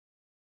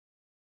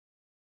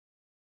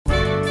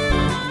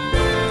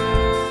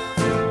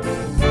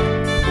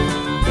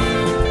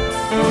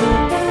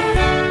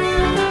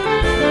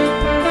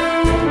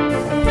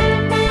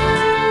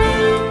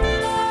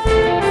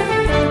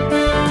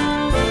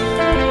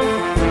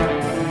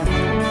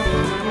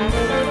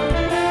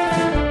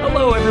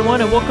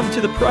everyone, and welcome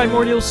to the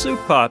Primordial Soup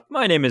Pot.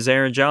 My name is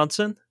Aaron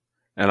Johnson.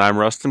 And I'm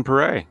Rustin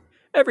Perret.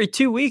 Every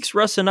 2 weeks,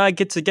 Russ and I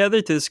get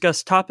together to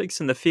discuss topics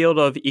in the field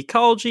of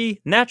ecology,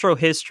 natural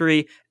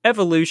history,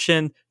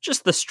 evolution,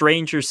 just the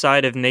stranger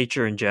side of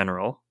nature in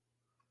general.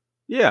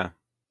 Yeah,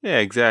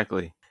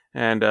 exactly.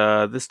 And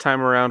this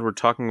time around, we're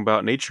talking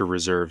about nature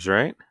reserves,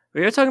 right?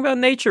 We are talking about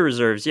nature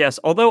reserves, yes.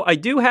 Although I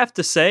do have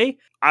to say,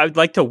 I would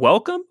like to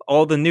welcome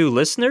all the new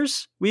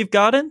listeners we've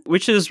gotten,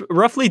 which is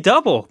roughly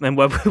double than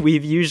what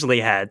we've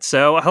usually had.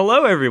 So,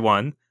 hello,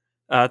 everyone.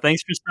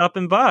 Thanks for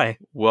stopping by.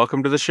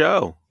 Welcome to the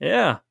show.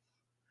 Yeah.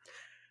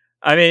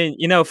 I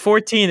mean,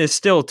 14 is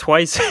still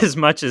twice as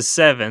much as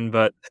 7,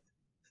 but...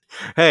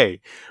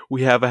 Hey,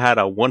 we have had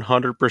a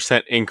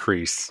 100%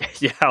 increase.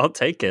 Yeah, I'll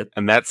take it.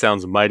 And that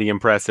sounds mighty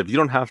impressive. You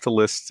don't have to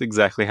list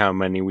exactly how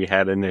many we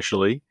had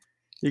initially.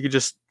 You could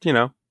just,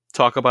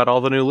 talk about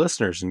all the new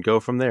listeners and go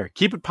from there.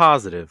 Keep it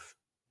positive.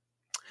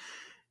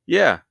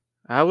 Yeah.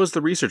 How was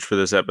the research for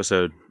this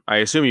episode? I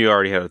assume you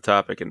already had a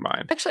topic in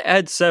mind. Actually, I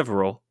had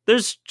several.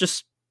 There's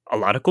just a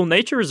lot of cool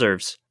nature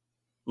reserves.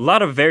 A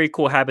lot of very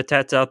cool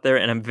habitats out there,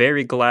 and I'm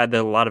very glad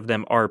that a lot of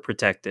them are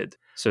protected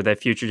so that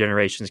future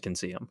generations can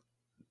see them.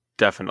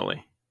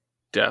 Definitely.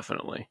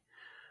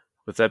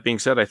 With that being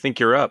said, I think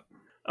you're up.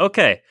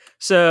 Okay,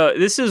 so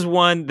this is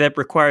one that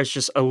requires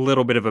just a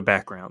little bit of a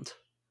background.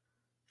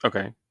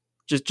 Okay.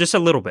 Just a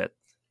little bit.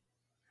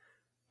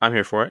 I'm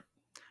here for it.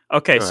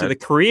 Okay, Go so ahead. the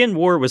Korean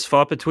War was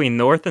fought between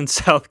North and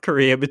South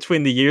Korea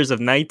between the years of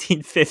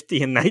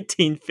 1950 and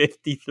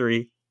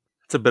 1953.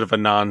 It's a bit of a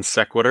non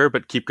sequitur,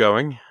 but keep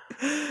going.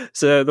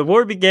 So the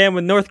war began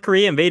when North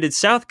Korea invaded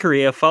South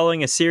Korea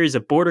following a series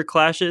of border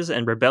clashes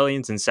and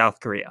rebellions in South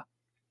Korea.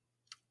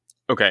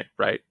 Okay,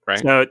 right.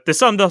 So to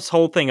sum this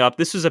whole thing up,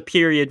 this was a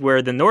period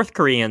where the North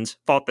Koreans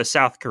fought the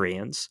South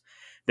Koreans.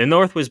 The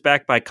North was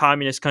backed by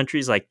communist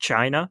countries like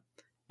China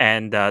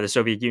and the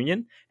Soviet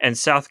Union, and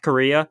South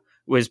Korea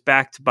was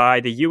backed by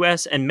the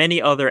US and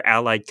many other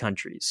allied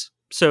countries.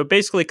 So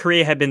basically,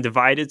 Korea had been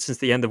divided since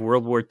the end of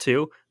World War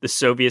II. The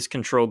Soviets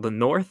controlled the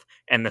North,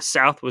 and the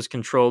South was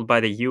controlled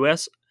by the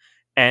US,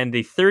 and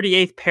the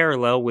 38th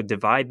parallel would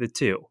divide the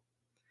two.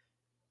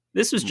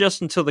 This was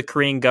just until the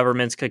Korean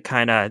governments could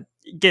kind of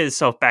get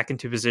itself back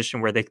into a position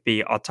where they could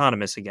be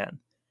autonomous again.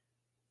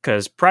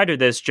 Because prior to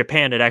this,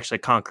 Japan had actually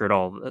conquered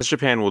all of this. As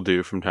Japan will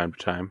do from time to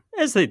time.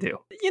 As they do.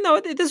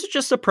 This is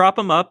just to prop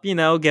them up, give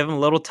them a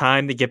little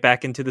time to get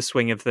back into the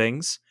swing of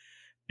things.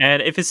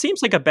 And if it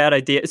seems like a bad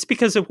idea, it's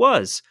because it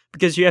was.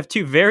 Because you have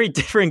two very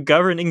different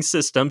governing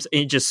systems,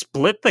 and you just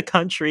split the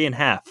country in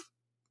half.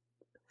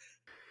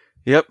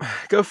 Yep,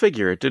 go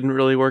figure. It didn't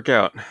really work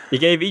out. You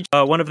gave each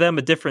one of them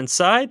a different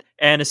side,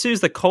 and as soon as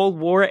the Cold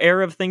War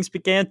era of things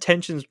began,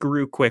 tensions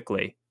grew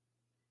quickly.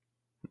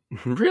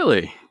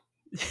 Really?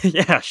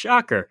 Yeah,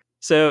 shocker.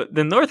 So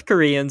the North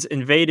Koreans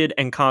invaded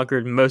and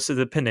conquered most of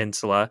the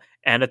peninsula,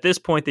 and at this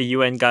point the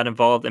UN got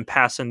involved and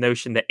passed a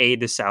notion to aid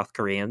the South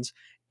Koreans,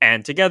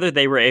 and together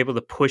they were able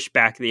to push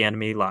back the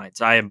enemy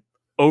lines. I am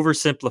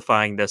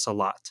oversimplifying this a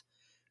lot.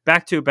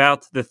 Back to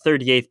about the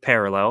 38th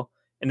parallel,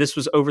 and this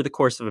was over the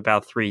course of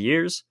about 3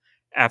 years.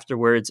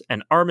 Afterwards,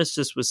 an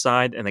armistice was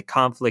signed and the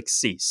conflict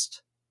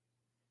ceased.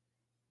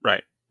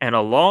 Right. And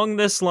along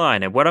this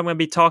line, and what I'm going to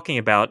be talking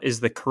about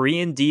is the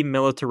Korean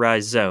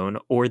Demilitarized Zone,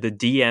 or the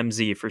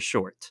DMZ for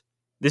short.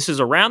 This is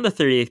around the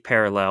 38th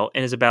parallel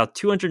and is about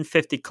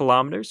 250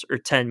 kilometers, or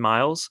 10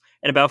 miles,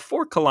 and about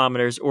 4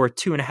 kilometers, or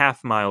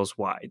 2.5 miles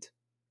wide.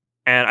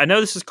 And I know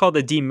this is called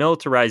the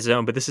Demilitarized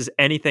Zone, but this is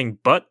anything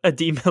but a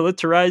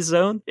demilitarized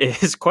zone.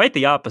 It is quite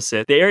the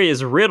opposite. The area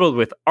is riddled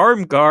with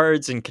armed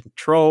guards and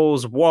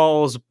controls,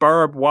 walls,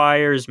 barbed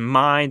wires,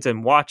 mines,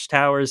 and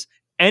watchtowers.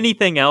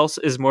 Anything else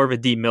is more of a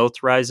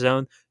demilitarized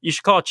zone. You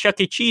should call Chuck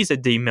E. Cheese a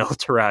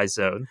demilitarized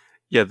zone.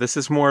 Yeah, this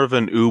is more of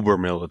an uber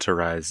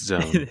militarized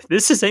zone.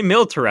 This is a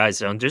militarized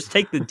zone. Just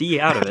take the D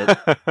out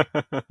of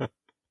it.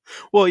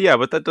 Well, yeah,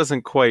 but that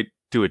doesn't quite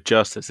do it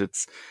justice.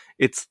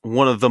 It's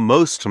one of the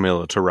most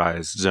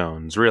militarized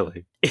zones,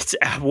 really. It's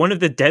one of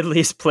the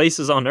deadliest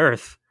places on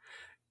Earth.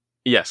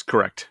 Yes,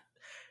 correct.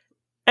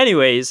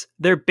 Anyways,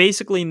 there are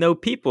basically no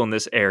people in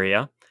this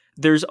area.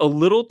 There's a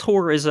little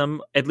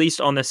tourism, at least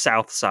on the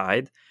south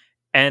side,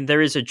 and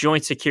there is a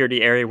joint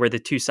security area where the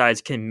two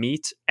sides can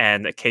meet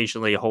and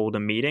occasionally hold a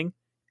meeting,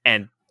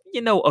 and,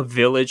 a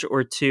village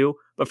or two,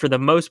 but for the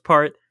most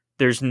part,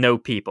 there's no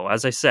people.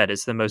 As I said,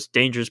 it's the most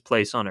dangerous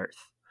place on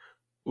Earth.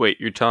 Wait,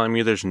 you're telling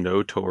me there's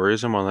no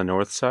tourism on the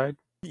north side?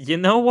 You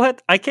know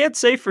what? I can't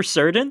say for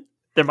certain.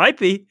 There might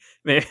be.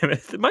 There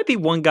might be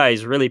one guy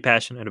who's really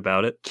passionate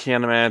about it.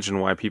 Can't imagine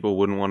why people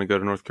wouldn't want to go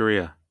to North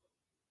Korea.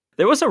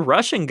 There was a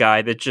Russian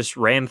guy that just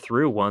ran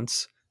through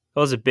once.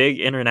 That was a big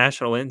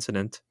international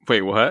incident.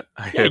 Wait, what?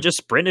 Yeah, he just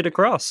sprinted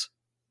across.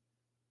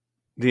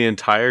 The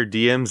entire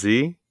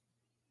DMZ?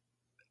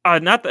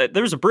 Not that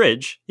there was a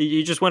bridge.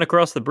 He just went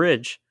across the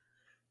bridge.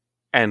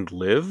 And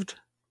lived?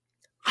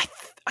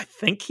 I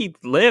think he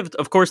lived.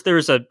 Of course, there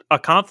was a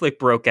conflict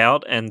broke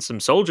out and some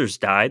soldiers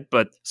died,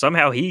 but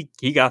somehow he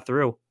got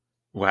through.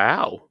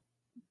 Wow.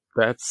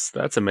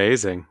 That's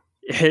amazing.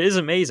 It is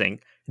amazing.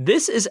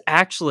 This is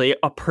actually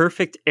a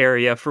perfect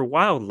area for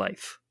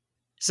wildlife.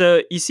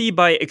 So, you see,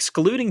 by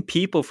excluding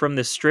people from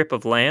this strip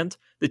of land,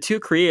 the two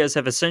Koreas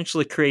have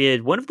essentially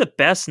created one of the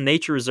best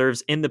nature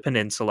reserves in the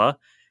peninsula.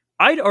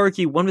 I'd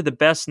argue one of the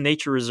best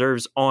nature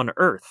reserves on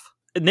Earth.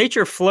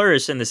 Nature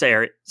flourished in this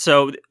area.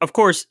 So, of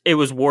course, it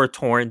was war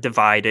torn,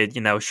 divided,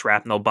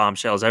 shrapnel,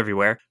 bombshells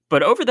everywhere.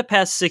 But over the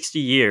past 60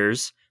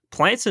 years,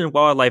 plants and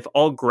wildlife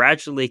all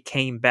gradually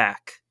came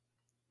back.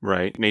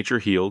 Right. Nature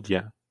healed,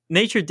 yeah.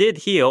 Nature did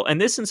heal,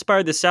 and this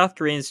inspired the South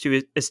Koreans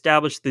to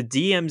establish the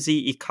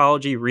DMZ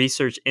Ecology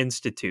Research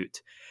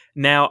Institute.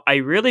 Now, I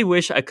really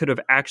wish I could have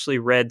actually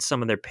read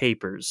some of their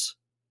papers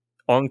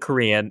on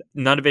Korean.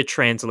 None of it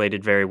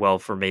translated very well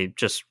for me,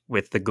 just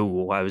with the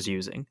Google I was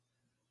using.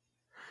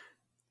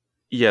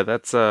 Yeah,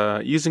 that's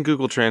using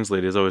Google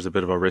Translate is always a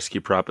bit of a risky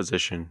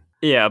proposition.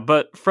 Yeah,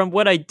 but from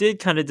what I did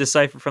kind of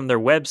decipher from their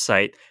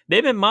website,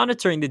 they've been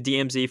monitoring the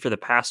DMZ for the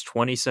past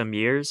 20 some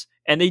years,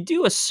 and they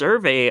do a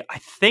survey, I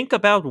think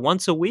about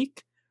once a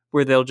week,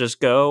 where they'll just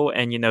go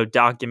and,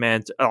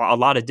 document a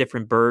lot of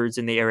different birds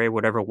in the area,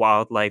 whatever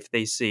wildlife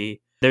they see.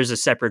 There's a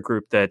separate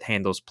group that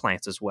handles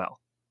plants as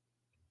well.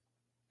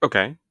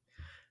 Okay.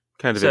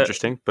 Kind of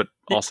interesting, but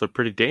also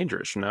pretty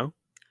dangerous, no?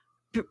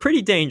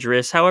 Pretty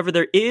dangerous. However,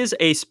 there is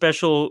a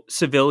special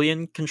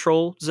civilian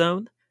control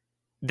zone.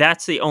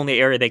 That's the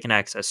only area they can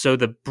access. So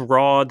the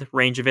broad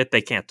range of it,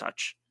 they can't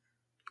touch.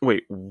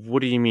 Wait, what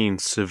do you mean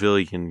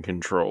civilian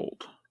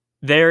controlled?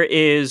 There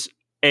is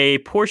a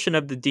portion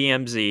of the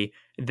DMZ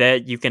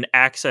that you can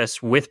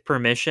access with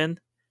permission,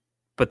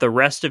 but the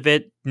rest of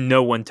it,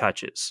 no one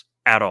touches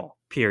at all,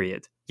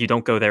 period. You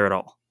don't go there at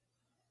all.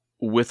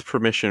 With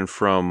permission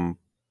from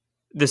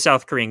the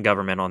South Korean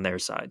government on their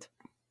side.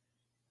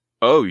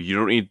 Oh, you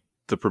don't need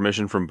the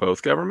permission from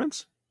both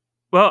governments?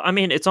 Well, I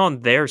mean, it's on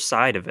their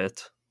side of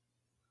it.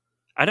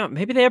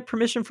 Maybe they have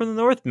permission from the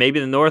North. Maybe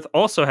the North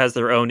also has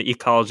their own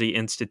ecology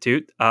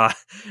institute. I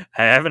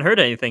haven't heard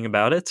anything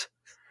about it.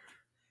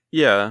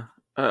 Yeah,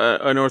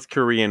 a North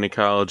Korean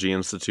ecology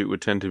institute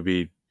would tend to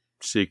be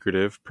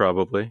secretive,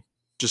 probably.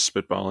 Just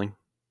spitballing.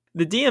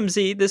 The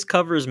DMZ, this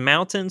covers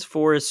mountains,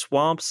 forests,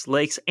 swamps,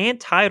 lakes, and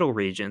tidal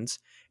regions,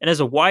 and has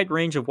a wide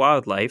range of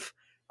wildlife.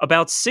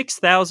 About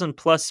 6,000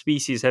 plus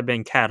species have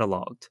been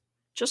cataloged,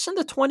 just in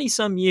the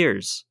 20-some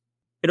years.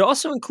 It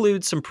also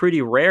includes some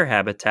pretty rare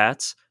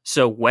habitats,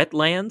 so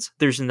wetlands,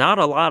 there's not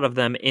a lot of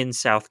them in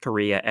South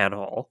Korea at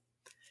all.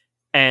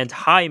 And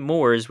high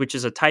moors, which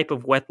is a type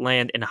of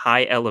wetland in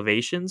high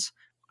elevations,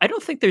 I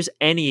don't think there's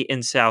any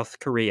in South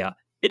Korea.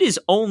 It is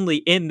only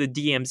in the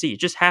DMZ, it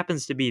just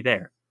happens to be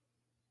there.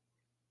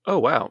 Oh,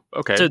 wow.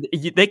 Okay. So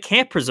they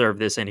can't preserve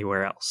this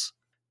anywhere else.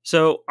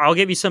 So I'll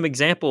give you some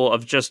example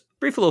of just a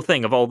brief little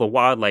thing of all the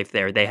wildlife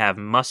there. They have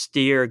musk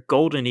deer,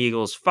 golden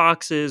eagles,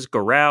 foxes,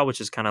 goral,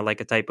 which is kind of like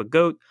a type of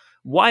goat,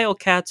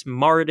 wildcats,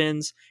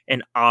 martens,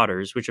 and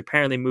otters, which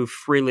apparently move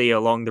freely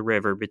along the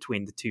river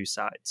between the two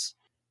sides.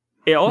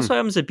 It also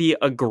happens to be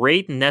a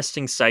great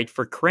nesting site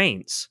for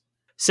cranes.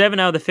 7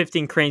 out of the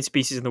 15 crane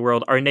species in the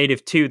world are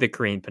native to the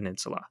Korean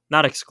Peninsula,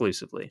 not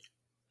exclusively.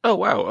 Oh,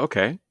 wow.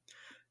 Okay.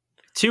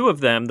 2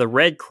 of them, the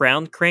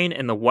red-crowned crane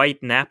and the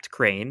white-napped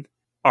crane,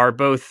 are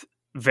both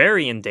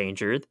very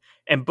endangered,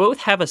 and both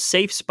have a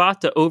safe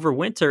spot to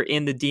overwinter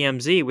in the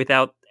DMZ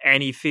without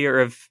any fear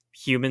of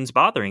humans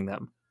bothering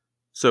them.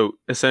 So,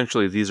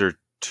 essentially, these are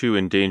 2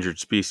 endangered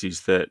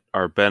species that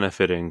are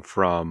benefiting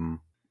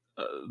from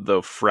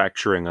the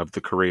fracturing of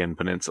the Korean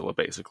Peninsula,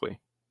 basically.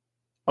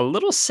 A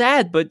little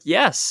sad, but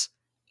yes.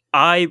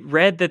 I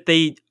read that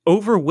they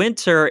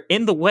overwinter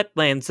in the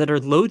wetlands that are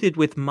loaded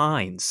with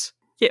mines.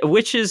 Yeah,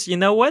 which is, you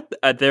know what?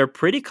 They're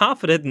pretty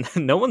confident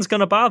no one's going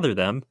to bother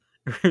them.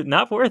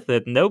 Not worth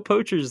it. No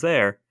poachers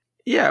there.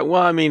 Yeah,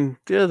 well, I mean,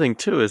 the other thing,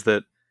 too, is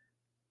that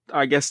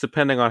I guess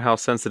depending on how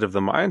sensitive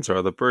the mines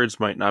are, the birds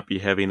might not be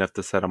heavy enough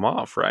to set them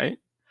off, right?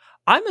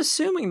 I'm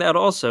assuming that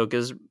also,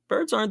 because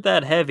birds aren't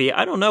that heavy.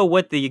 I don't know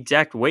what the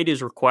exact weight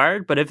is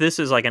required, but if this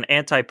is like an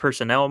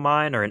anti-personnel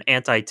mine or an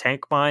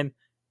anti-tank mine,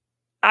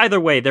 either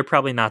way, they're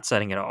probably not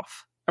setting it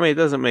off. I mean, it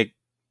doesn't make...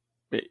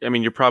 I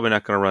mean, you're probably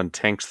not going to run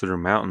tanks through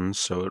mountains,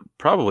 so it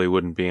probably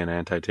wouldn't be an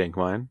anti-tank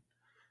mine,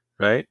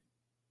 right?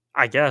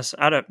 I guess.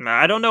 I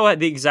don't know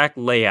the exact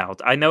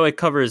layout. I know it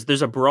covers...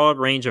 There's a broad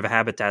range of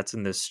habitats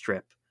in this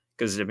strip,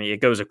 because, I mean,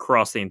 it goes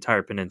across the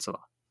entire peninsula.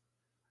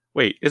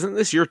 Wait, isn't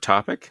this your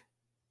topic?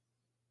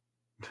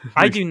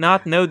 I do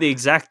not know the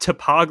exact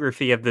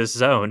topography of this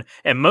zone,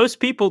 and most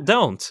people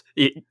don't.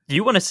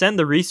 You want to send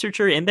the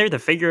researcher in there to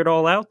figure it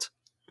all out?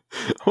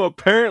 Well,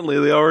 apparently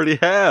they already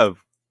have.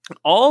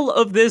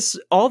 All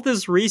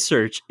this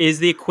research is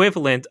the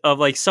equivalent of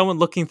like someone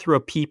looking through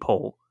a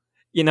peephole.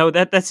 You know,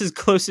 that's as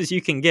close as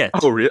you can get.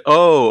 Oh, really?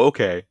 Oh,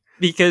 okay.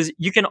 Because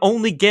you can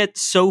only get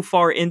so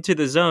far into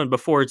the zone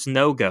before it's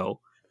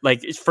no-go.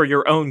 Like, for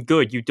your own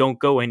good, you don't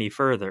go any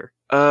further.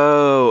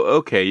 Oh,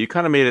 okay. You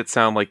kind of made it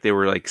sound like they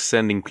were like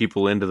sending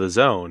people into the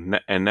zone,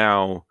 and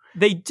now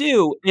they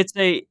do. It's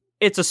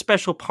a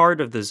special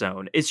part of the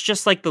zone. It's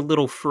just like the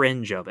little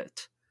fringe of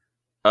it.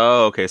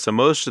 Oh, okay. So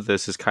most of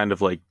this is kind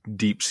of like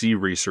deep sea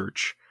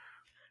research.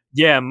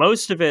 Yeah,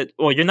 most of it,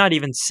 well, you're not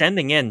even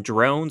sending in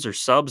drones or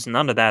subs,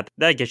 none of that.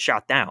 That gets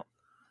shot down.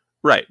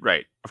 Right,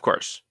 of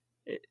course.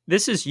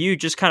 This is you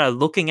just kind of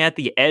looking at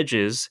the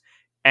edges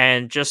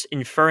and just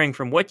inferring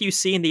from what you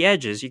see in the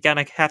edges. You kind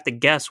of have to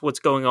guess what's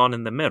going on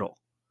in the middle.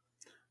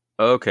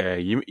 Okay,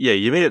 you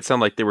made it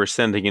sound like they were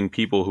sending in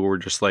people who were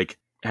just like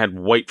had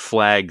white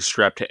flags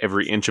strapped to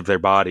every inch of their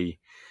body.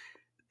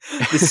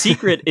 The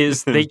secret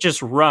is they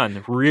just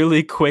run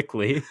really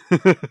quickly.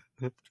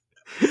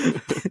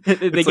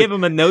 They give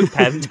him a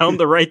notepad and tell him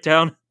to write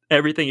down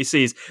everything he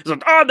sees. He's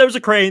like, there's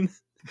a crane.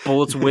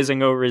 Bullets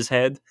whizzing over his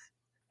head.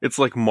 It's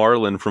like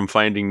Marlin from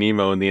Finding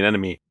Nemo and the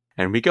Enemy.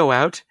 And we go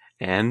out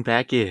and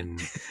back in.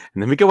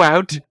 And then we go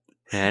out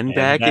and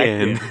back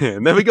in.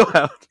 And then we go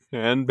out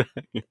and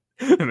back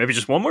in. Maybe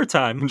just one more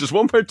time. Just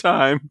one more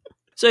time.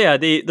 So yeah,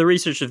 the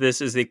research of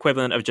this is the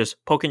equivalent of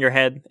just poking your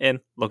head in,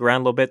 look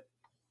around a little bit,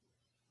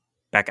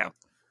 back out.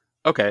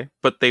 Okay,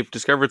 but they've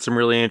discovered some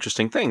really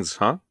interesting things,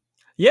 huh?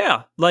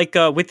 Yeah, like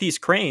with these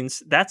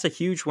cranes, that's a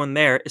huge one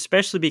there,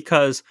 especially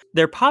because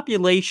their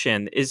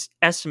population is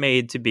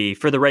estimated to be,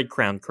 for the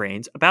red-crowned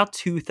cranes, about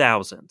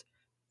 2,000.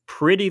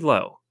 Pretty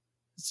low.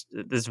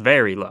 It's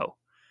very low.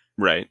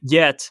 Right.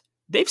 Yet,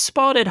 they've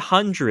spotted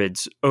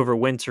hundreds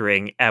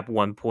overwintering at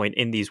one point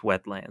in these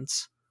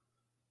wetlands.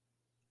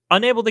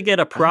 Unable to get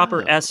a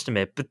proper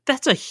estimate, but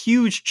that's a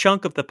huge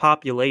chunk of the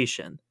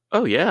population.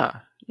 Oh, yeah.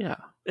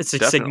 It's a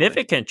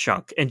significant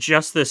chunk in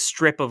just this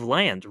strip of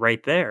land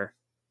right there.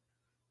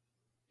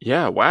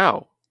 Yeah,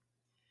 wow.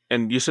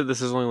 And you said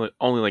this is only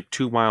like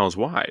 2 miles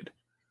wide.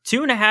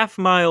 2.5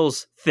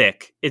 miles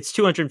thick. It's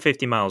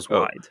 250 miles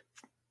wide.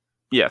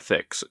 Yeah,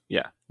 thick. So,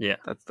 yeah.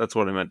 That's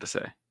what I meant to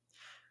say.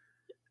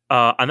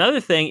 Another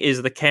thing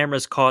is the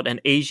cameras caught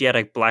an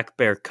Asiatic black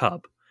bear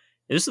cub.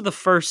 This is the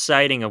first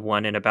sighting of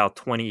one in about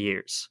 20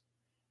 years.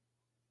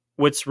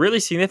 What's really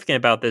significant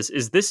about this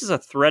is a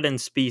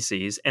threatened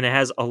species, and it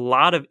has a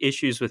lot of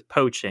issues with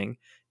poaching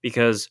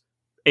because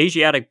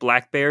Asiatic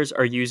black bears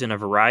are used in a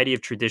variety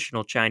of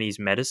traditional Chinese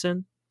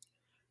medicine.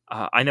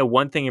 I know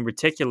one thing in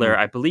particular,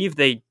 I believe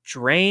they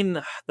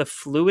drain the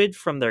fluid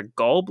from their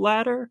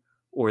gallbladder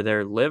or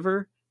their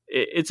liver.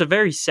 It's a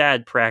very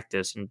sad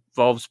practice. It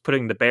involves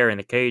putting the bear in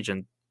a cage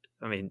and,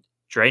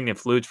 draining the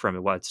fluids from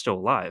it while it's still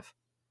alive.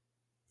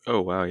 Oh,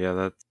 wow.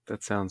 Yeah,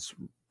 that sounds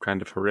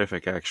kind of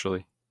horrific,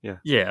 actually. Yeah.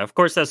 Yeah, of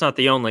course, that's not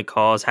the only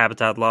cause.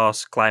 Habitat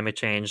loss, climate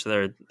change,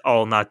 they're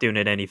all not doing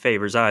it any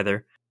favors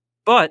either.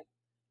 But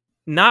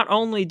not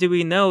only do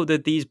we know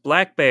that these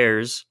black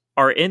bears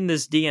are in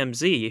this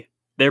DMZ,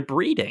 they're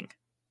breeding.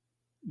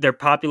 Their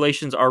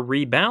populations are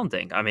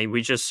rebounding.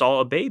 We just saw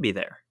a baby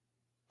there.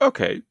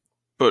 Okay,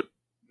 but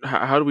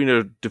how do we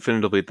know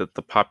definitively that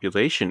the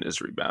population is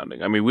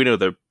rebounding? We know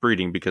they're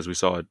breeding because we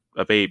saw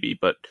a baby,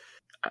 but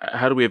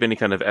how do we have any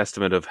kind of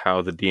estimate of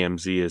how the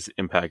DMZ is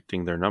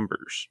impacting their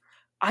numbers?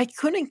 I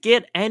couldn't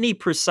get any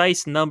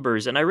precise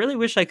numbers, and I really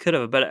wish I could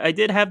have, but I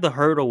did have the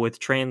hurdle with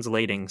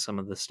translating some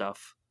of the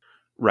stuff.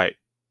 Right.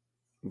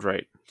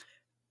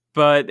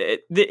 But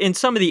in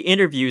some of the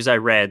interviews I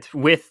read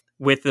with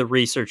the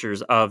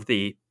researchers of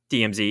the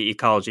DMZ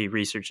Ecology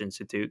Research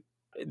Institute,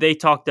 they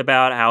talked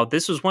about how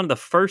this was one of the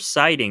first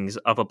sightings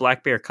of a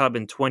black bear cub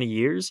in 20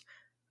 years.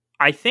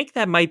 I think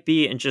that might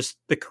be in just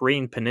the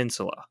Korean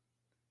Peninsula,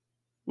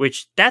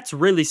 which that's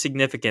really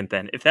significant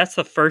then. If that's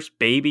the first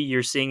baby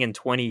you're seeing in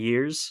 20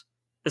 years,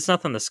 it's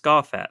nothing to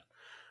scoff at.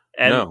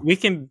 And we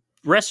can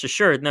rest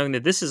assured knowing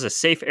that this is a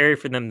safe area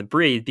for them to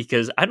breed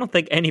because I don't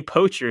think any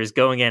poacher is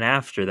going in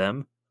after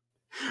them.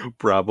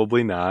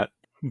 Probably not.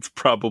 It's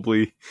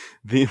probably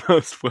the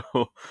most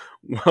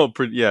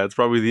it's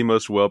probably the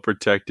most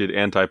well-protected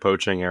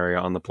anti-poaching area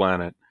on the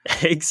planet.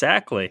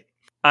 Exactly.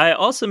 I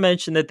also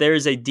mentioned that there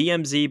is a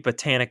DMZ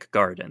botanic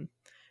garden,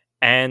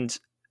 and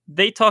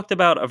they talked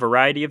about a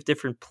variety of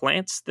different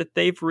plants that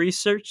they've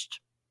researched.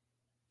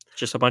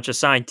 Just a bunch of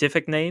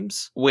scientific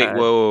names. Wait,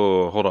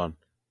 whoa, hold on.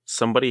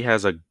 Somebody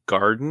has a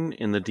garden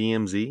in the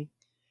DMZ?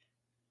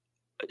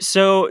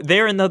 So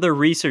they're another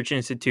research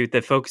institute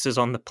that focuses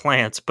on the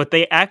plants, but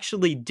they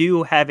actually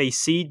do have a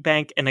seed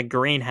bank and a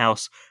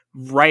greenhouse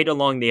right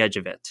along the edge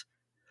of it.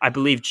 I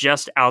believe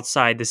just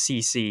outside the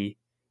CC.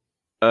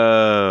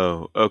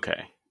 Oh,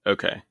 okay.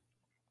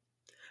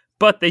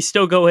 But they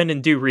still go in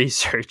and do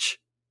research.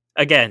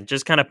 Again,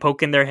 just kind of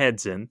poking their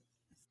heads in.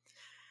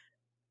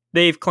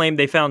 They've claimed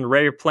they found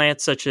rare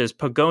plants such as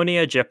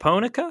Pogonia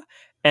japonica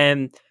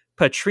and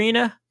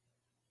Patrina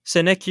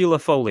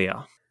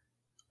seniculifolia.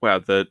 Wow,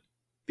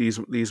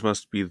 these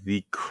must be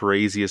the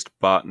craziest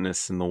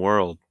botanists in the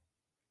world.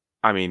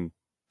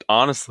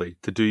 Honestly,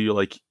 to do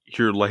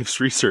your life's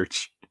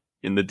research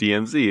in the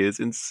DMZ is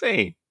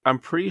insane. I'm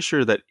pretty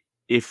sure that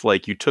if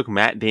you took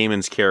Matt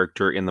Damon's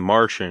character in The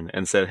Martian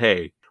and said,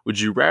 "Hey, would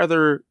you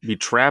rather be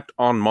trapped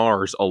on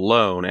Mars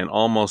alone and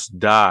almost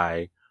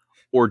die,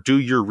 or do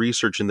your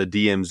research in the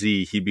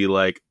DMZ?" He'd be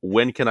like,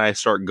 "When can I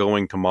start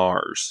going to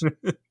Mars?"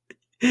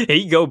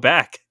 Hey, go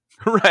back.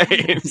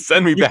 Right.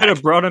 Send me back. You could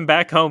have brought him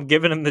back home,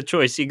 given him the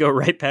choice. You go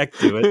right back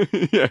to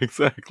it. Yeah,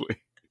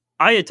 exactly.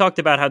 I had talked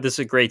about how this is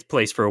a great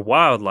place for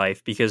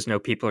wildlife because no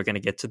people are going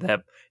to get to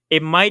them.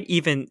 It might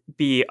even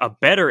be a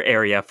better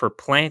area for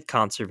plant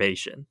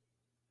conservation.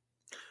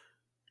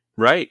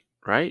 Right,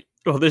 right.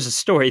 Well, there's a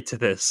story to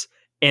this.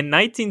 In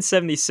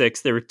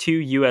 1976, there were two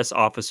U.S.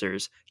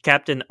 officers,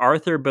 Captain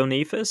Arthur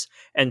Boniface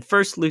and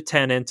First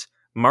Lieutenant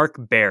Mark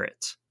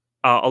Barrett,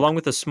 along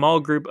with a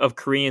small group of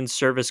Korean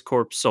Service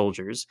Corps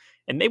soldiers,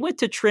 and they went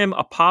to trim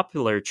a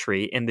poplar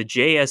tree in the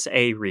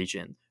JSA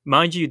region.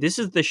 Mind you, this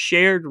is the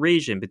shared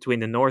region between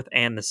the North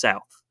and the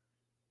South.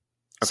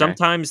 Okay.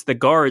 Sometimes the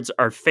guards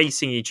are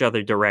facing each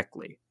other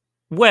directly.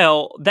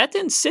 Well, that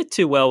didn't sit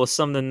too well with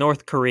some of the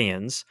North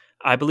Koreans.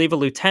 I believe a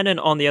lieutenant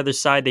on the other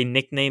side they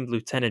nicknamed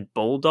Lieutenant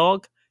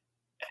Bulldog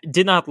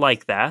did not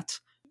like that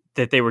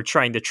they were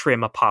trying to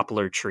trim a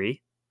poplar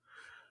tree.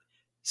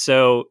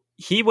 So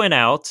he went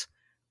out,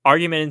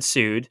 argument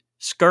ensued,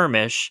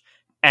 skirmish,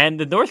 and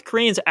the North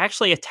Koreans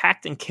actually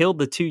attacked and killed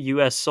the two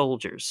U.S.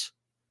 soldiers.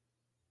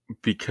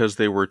 Because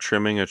they were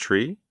trimming a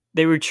tree?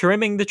 They were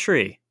trimming the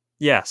tree,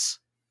 yes.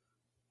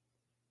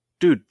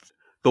 Dude,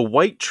 the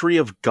white tree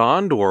of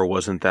Gondor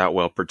wasn't that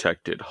well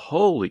protected.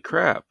 Holy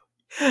crap.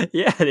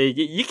 Yeah,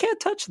 you can't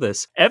touch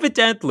this.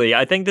 Evidently,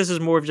 I think this is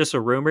more of just a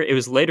rumor. It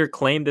was later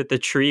claimed that the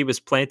tree was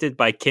planted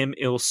by Kim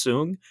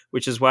Il-sung,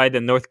 which is why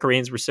the North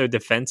Koreans were so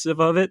defensive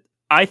of it.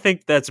 I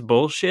think that's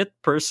bullshit,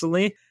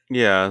 personally.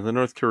 Yeah, the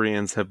North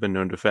Koreans have been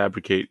known to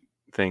fabricate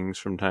things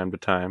from time to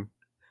time.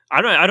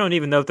 I don't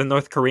even know if the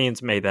North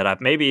Koreans made that up.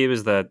 Maybe it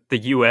was the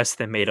US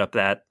that made up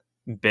that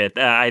bit.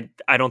 I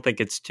don't think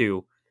it's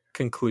too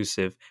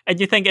conclusive. And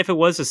you think if it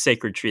was a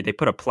sacred tree, they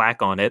put a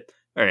plaque on it,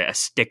 or a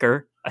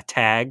sticker, a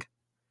tag.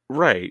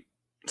 Right.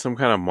 Some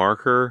kind of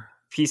marker.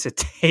 Piece of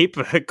tape,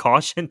 a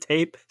caution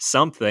tape,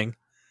 something.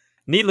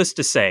 Needless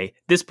to say,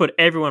 this put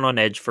everyone on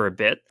edge for a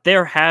bit.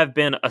 There have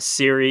been a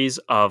series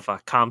of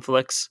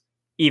conflicts.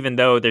 Even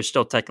though there's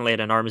still technically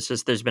an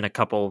armistice, there's been a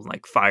couple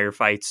like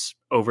firefights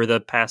over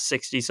the past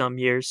 60-some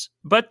years.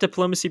 But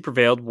diplomacy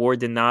prevailed, war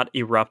did not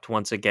erupt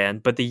once again,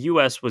 but the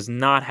US was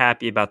not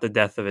happy about the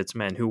death of its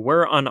men, who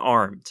were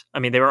unarmed. I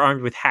mean, they were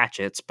armed with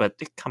hatchets, but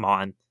come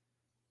on.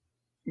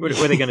 What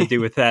are they going to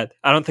do with that?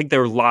 I don't think they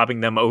were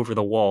lobbing them over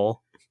the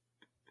wall.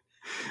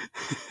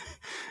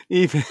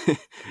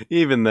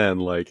 Even then,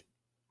 like,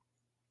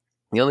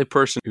 the only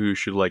person who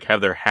should like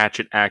have their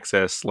hatchet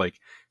access like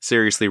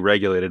seriously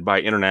regulated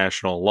by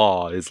international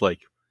law is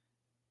like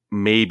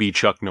maybe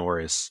Chuck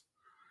Norris.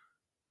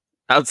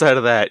 Outside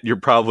of that, you're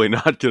probably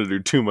not going to do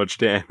too much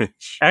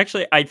damage.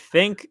 Actually, I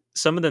think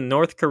some of the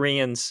North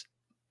Koreans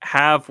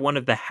have one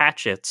of the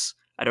hatchets.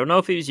 I don't know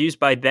if it was used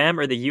by them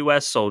or the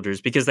US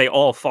soldiers because they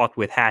all fought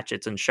with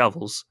hatchets and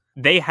shovels.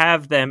 They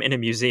have them in a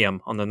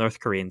museum on the North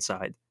Korean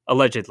side,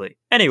 allegedly.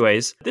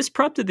 Anyways, this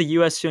prompted the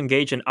US to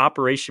engage in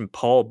Operation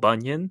Paul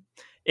Bunyan,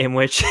 in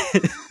which,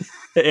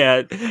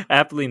 yeah,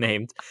 aptly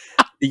named,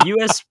 the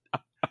US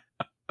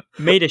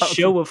made a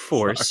show of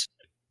force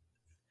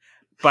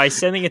by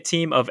sending a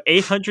team of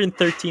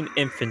 813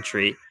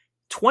 infantry,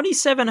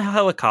 27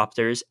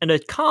 helicopters, and a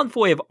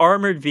convoy of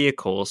armored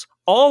vehicles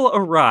all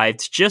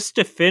arrived just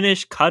to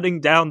finish cutting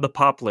down the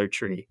poplar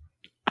tree.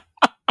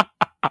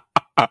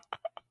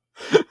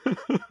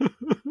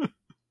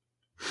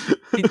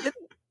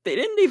 They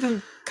didn't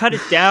even cut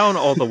it down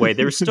all the way.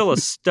 There was still a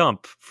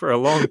stump for a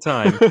long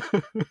time.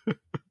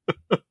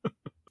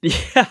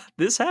 Yeah,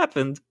 this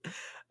happened.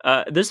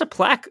 There's a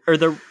plaque,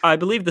 I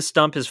believe the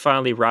stump has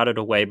finally rotted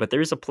away, but there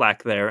is a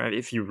plaque there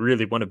if you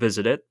really want to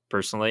visit it.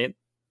 Personally,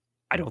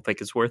 I don't think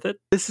it's worth it.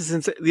 This is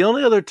insane. The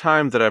only other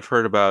time that I've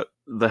heard about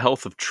the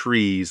health of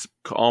trees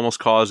almost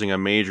causing a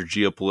major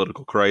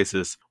geopolitical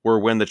crisis were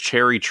when the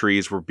cherry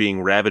trees were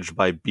being ravaged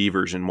by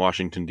beavers in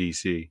Washington,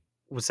 D.C.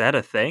 Was that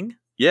a thing?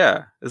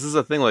 Yeah, this is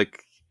a thing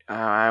like,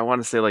 I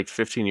want to say like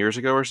 15 years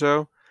ago or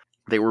so.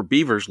 They were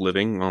beavers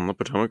living on the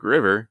Potomac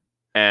River,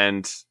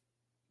 and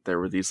there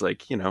were these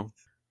like,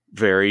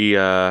 very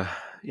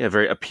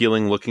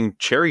appealing looking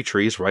cherry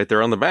trees right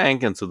there on the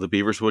bank. And so the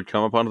beavers would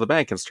come up onto the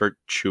bank and start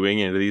chewing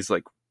into these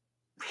like,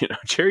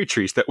 cherry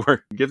trees that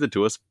were gifted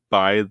to us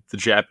by the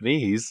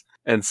Japanese.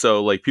 And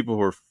so like people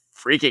were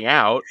freaking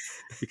out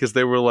because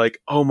they were like,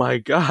 oh my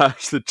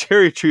gosh, the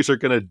cherry trees are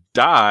going to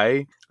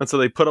die. And so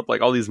they put up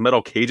like all these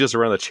metal cages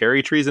around the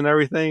cherry trees and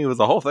everything. It was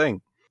the whole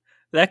thing.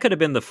 That could have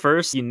been the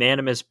first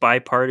unanimous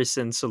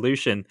bipartisan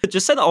solution.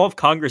 Just send all of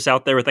Congress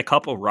out there with a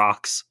couple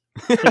rocks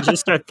and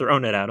just start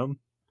throwing it at them.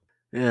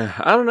 Yeah,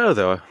 I don't know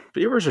though.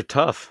 Beavers are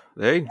tough.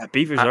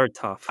 Beavers are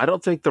tough. I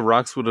don't think the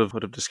rocks would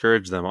have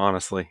discouraged them,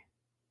 honestly.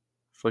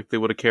 I feel like they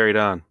would have carried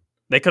on.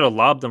 They could have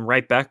lobbed them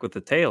right back with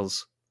the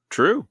tails.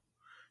 True.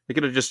 They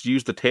could have just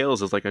used the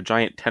tails as like a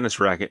giant tennis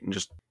racket and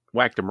just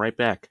whacked them right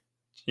back.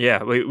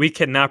 Yeah, we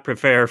cannot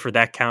prepare for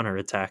that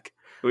counterattack.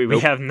 We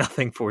have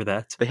nothing for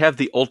that. They have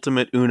the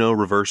ultimate Uno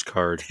reverse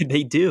card.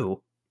 They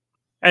do.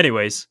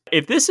 Anyways,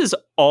 if this is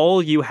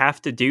all you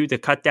have to do to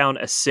cut down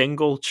a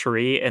single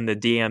tree in the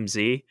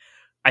DMZ,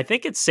 I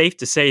think it's safe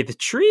to say the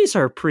trees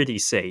are pretty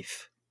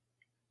safe.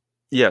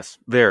 Yes,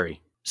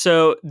 very.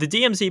 So the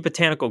DMZ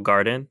Botanical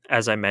Garden,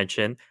 as I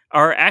mentioned,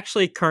 are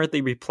actually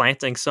currently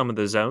replanting some of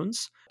the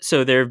zones.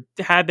 So there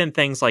have been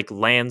things like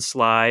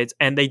landslides,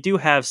 and they do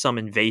have some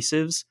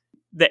invasives.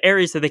 The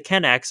areas that they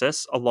can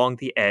access along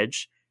the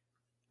edge,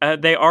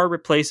 they are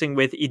replacing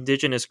with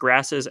indigenous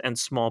grasses and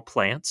small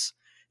plants.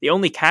 The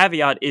only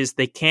caveat is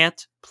they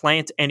can't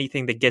plant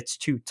anything that gets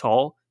too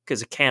tall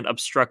because it can't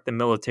obstruct the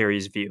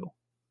military's view.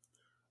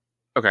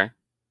 Okay.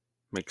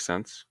 Makes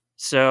sense.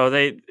 So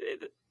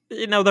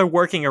they're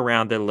working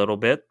around it a little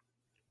bit.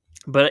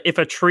 But if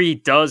a tree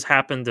does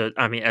happen to,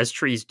 I mean, as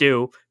trees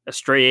do, a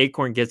stray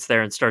acorn gets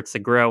there and starts to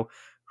grow,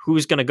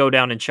 who's going to go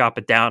down and chop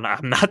it down?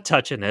 I'm not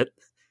touching it.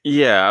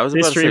 Yeah, I was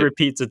about to History say,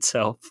 repeats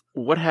itself.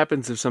 what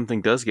happens if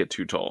something does get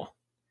too tall?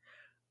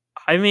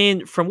 I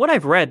mean, from what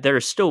I've read, there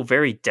is still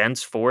very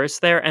dense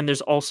forest there, and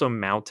there's also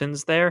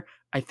mountains there.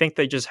 I think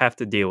they just have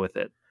to deal with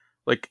it.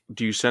 Like,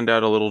 do you send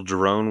out a little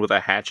drone with a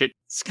hatchet?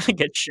 It's going to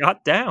get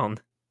shot down.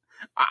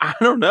 I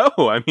don't know.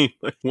 I mean,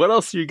 like, what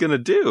else are you going to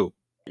do?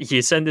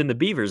 You send in the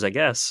beavers, I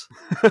guess.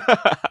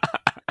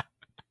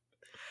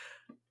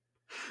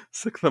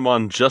 Stick them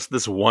on just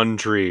this one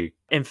tree.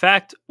 In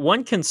fact,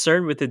 one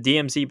concern with the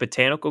DMZ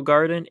Botanical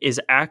Garden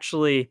is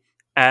actually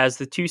as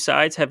the two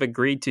sides have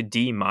agreed to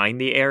demine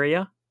the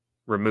area,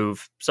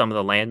 remove some of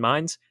the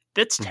landmines,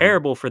 that's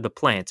terrible for the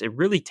plants. It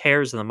really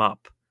tears them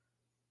up.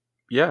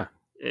 Yeah.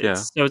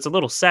 So it's a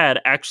little sad.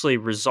 Actually,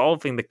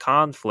 resolving the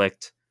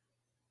conflict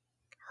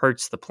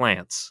hurts the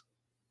plants.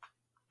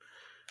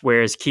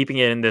 Whereas keeping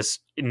it in this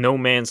no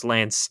man's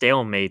land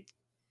stalemate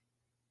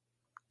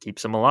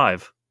keeps them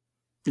alive.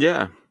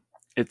 Yeah.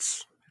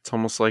 It's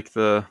almost like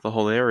the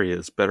whole area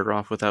is better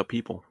off without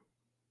people.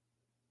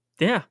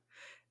 Yeah.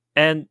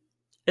 And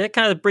it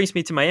kind of brings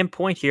me to my end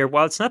point here.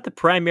 While it's not the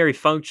primary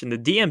function, the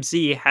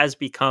DMZ has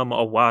become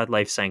a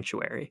wildlife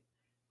sanctuary.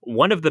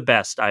 One of the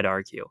best, I'd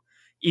argue.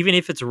 Even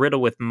if it's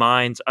riddled with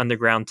mines,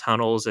 underground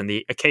tunnels, and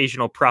the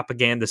occasional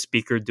propaganda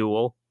speaker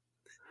duel.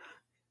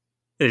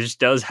 It just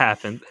does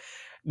happen.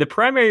 The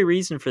primary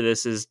reason for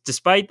this is,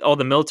 despite all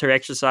the military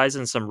exercise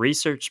and some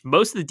research,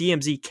 most of the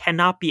DMZ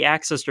cannot be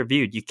accessed or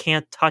viewed. You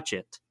can't touch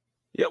it.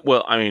 Yeah,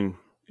 well, I mean,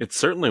 it's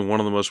certainly one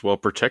of the most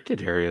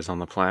well-protected areas on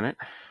the planet.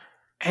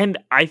 And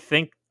I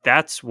think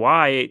that's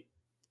why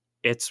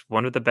it's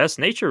one of the best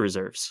nature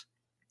reserves.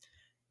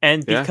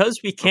 And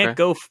because we can't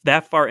go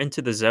that far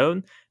into the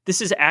zone, this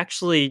is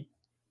actually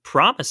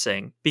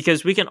promising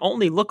because we can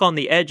only look on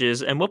the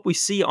edges, and what we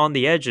see on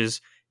the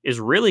edges is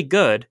really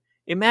good.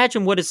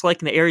 Imagine what it's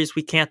like in the areas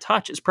we can't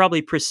touch. It's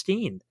probably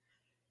pristine.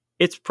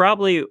 It's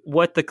probably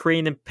what the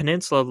Korean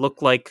Peninsula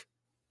looked like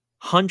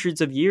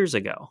hundreds of years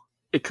ago.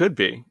 It could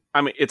be.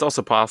 I mean, it's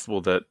also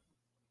possible that,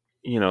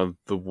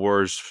 the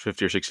wars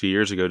 50 or 60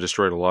 years ago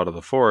destroyed a lot of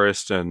the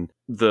forest, and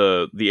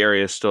the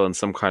area is still in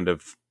some kind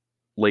of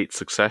late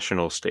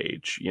successional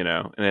stage,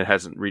 and it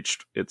hasn't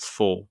reached its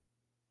full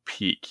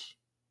peak.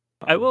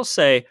 I will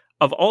say,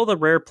 of all the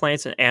rare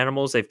plants and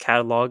animals they've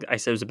cataloged, I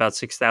said it was about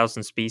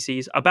 6,000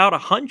 species, about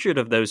 100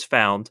 of those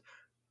found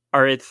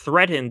are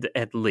threatened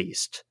at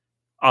least.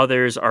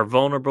 Others are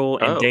vulnerable,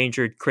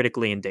 endangered,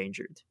 critically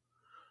endangered.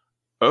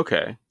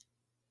 Okay.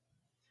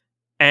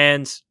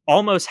 And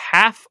almost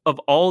half of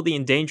all the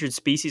endangered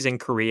species in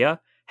Korea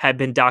have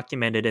been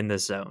documented in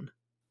this zone,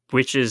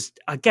 which is,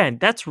 again,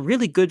 that's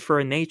really good for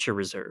a nature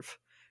reserve.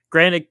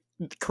 Granted,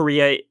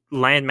 Korea,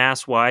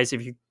 landmass-wise,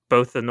 if you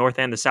both the north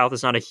and the south,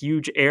 is not a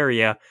huge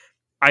area.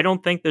 I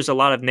don't think there's a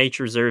lot of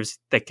nature reserves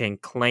that can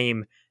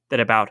claim that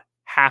about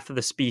half of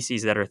the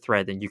species that are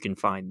threatened you can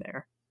find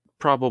there.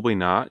 Probably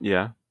not,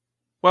 yeah.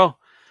 Well,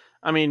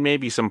 I mean,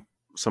 maybe some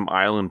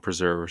island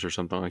preserves or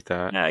something like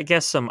that. I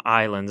guess some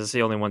islands is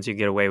the only ones you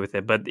get away with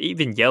it, but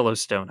even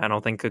Yellowstone, I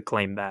don't think could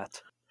claim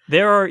that.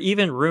 There are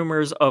even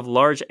rumors of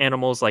large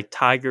animals like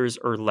tigers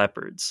or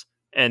leopards,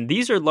 and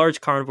these are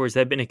large carnivores that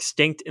have been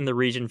extinct in the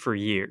region for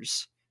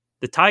years.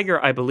 The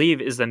tiger, I believe,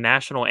 is the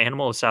national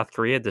animal of South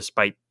Korea,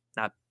 despite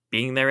not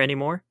being there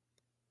anymore.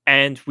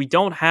 And we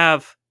don't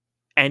have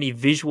any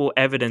visual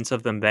evidence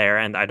of them there,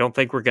 and I don't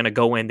think we're going to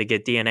go in to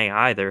get DNA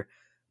either.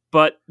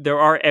 But there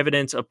are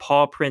evidence of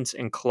paw prints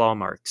and claw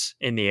marks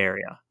in the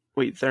area.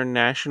 Wait, their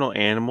national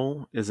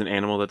animal is an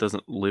animal that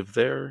doesn't live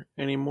there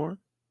anymore?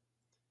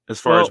 As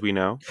far as we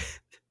know?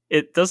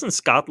 Doesn't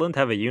Scotland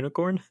have a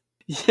unicorn?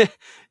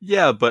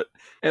 Yeah, but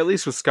at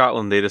least with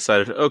Scotland, they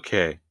decided,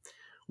 okay,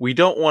 we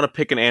don't want to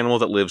pick an animal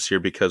that lives here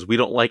because we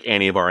don't like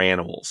any of our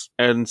animals.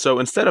 And so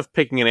instead of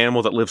picking an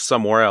animal that lives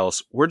somewhere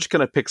else, we're just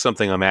going to pick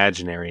something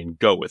imaginary and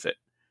go with it.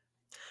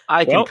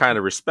 I can kind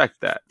of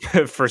respect that.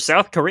 For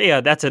South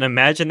Korea, that's an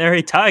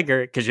imaginary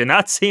tiger because you're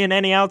not seeing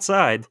any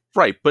outside.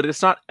 Right, but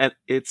it's not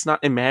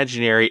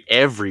imaginary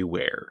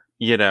everywhere,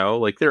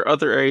 Like, there are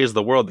other areas of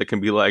the world that can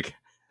be like,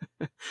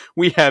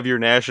 we have your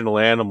national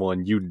animal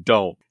and you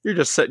don't. You're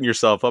just setting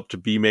yourself up to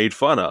be made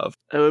fun of.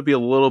 It would be a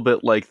little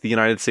bit like the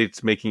United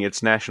States making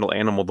its national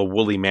animal the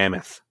woolly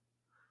mammoth.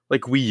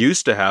 Like, we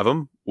used to have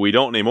them. We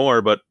don't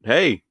anymore, but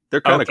hey,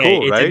 they're kind of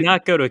cool, right? It did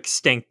not go to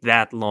extinct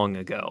that long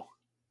ago.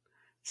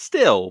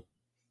 Still,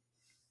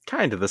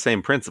 Kind of the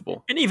same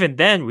principle. And even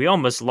then, we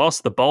almost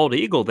lost the bald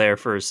eagle there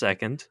for a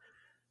second.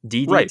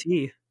 Right.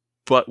 DDT.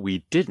 But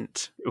we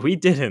didn't. We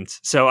didn't.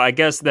 So I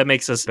guess that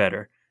makes us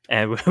better.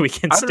 And we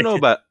can I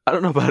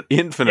don't know about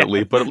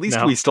infinitely, but at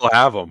least we still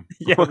have them.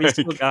 Yeah, we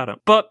still got them.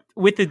 But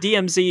with the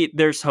DMZ,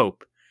 there's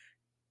hope.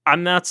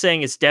 I'm not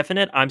saying it's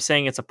definite. I'm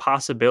saying it's a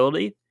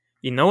possibility.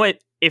 You know what?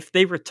 If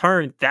they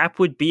return, that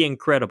would be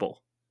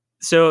incredible.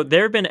 So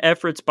there have been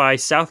efforts by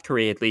South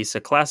Korea, at least, to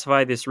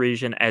classify this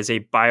region as a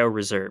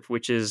bioreserve,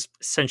 which is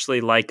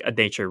essentially like a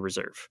nature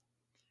reserve.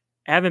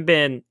 Haven't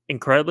been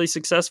incredibly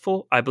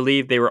successful. I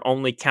believe they were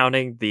only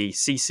counting the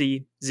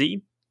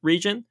CCZ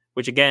region,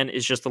 which again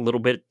is just a little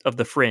bit of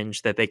the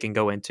fringe that they can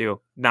go into,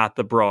 not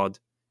the broad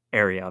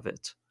area of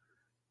it.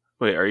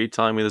 Wait, are you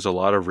telling me there's a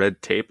lot of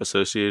red tape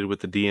associated with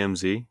the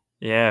DMZ?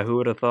 Yeah, who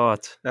would have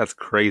thought? That's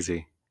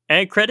crazy.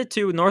 And credit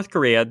to North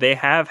Korea, they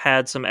have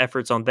had some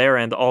efforts on their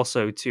end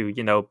also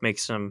to, make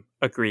some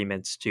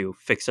agreements to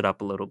fix it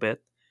up a little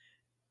bit.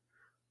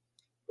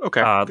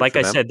 Okay. Like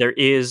I said, there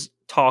is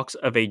talks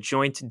of a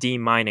joint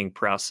demining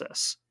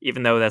process,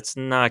 even though that's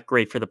not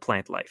great for the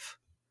plant life.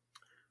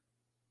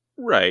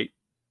 Right.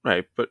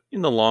 But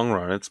in the long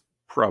run, it's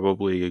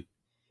probably...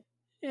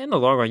 In the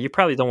long run, you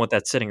probably don't want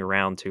that sitting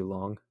around too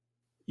long.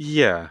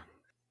 Yeah.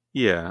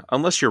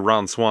 Unless you're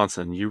Ron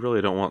Swanson, you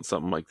really don't want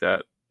something like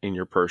that in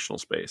your personal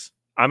space.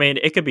 I mean,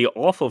 it could be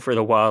awful for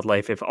the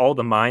wildlife if all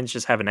the mines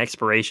just have an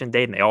expiration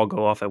date and they all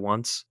go off at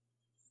once.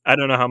 I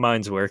don't know how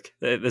mines work.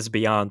 That's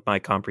beyond my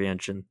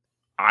comprehension.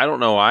 I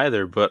don't know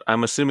either, but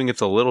I'm assuming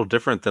it's a little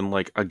different than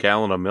like a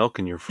gallon of milk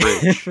in your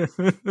fridge.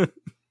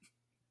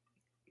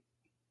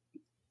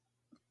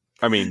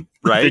 I mean,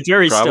 right? The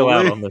jury's still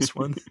out on this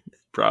one.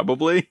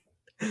 Probably.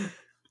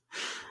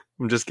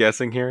 I'm just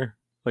guessing here.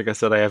 Like I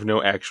said, I have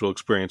no actual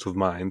experience with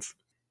mines.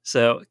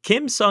 So,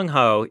 Kim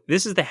Sung-ho,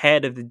 this is the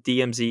head of the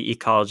DMZ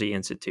Ecology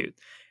Institute,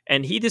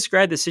 and he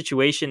described the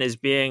situation as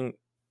being,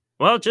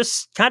 well,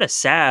 just kind of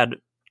sad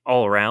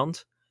all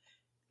around.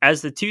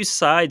 As the two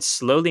sides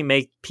slowly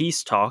make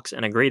peace talks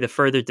and agree to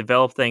further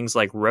develop things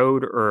like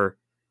road or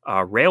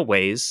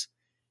railways,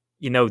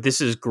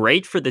 this is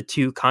great for the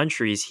two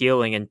countries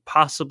healing and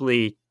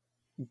possibly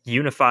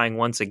unifying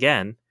once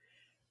again,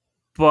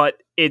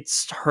 but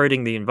it's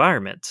hurting the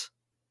environment.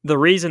 The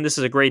reason this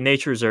is a great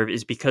nature reserve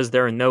is because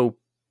there are no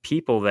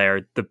people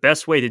there. The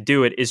best way to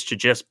do it is to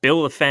just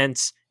build a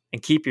fence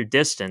and keep your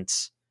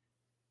distance.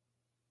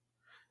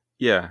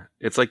 Yeah,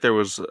 it's like there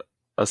was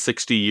a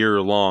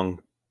 60-year-long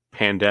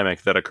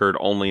pandemic that occurred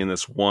only in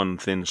this one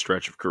thin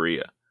stretch of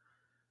Korea.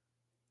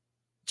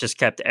 Just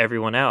kept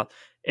everyone out.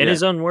 In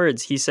his own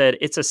words, he said,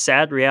 "It's a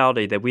sad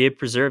reality that we have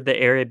preserved the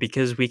area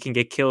because we can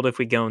get killed if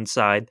we go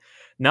inside,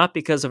 not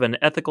because of an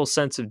ethical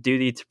sense of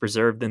duty to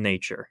preserve the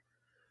nature."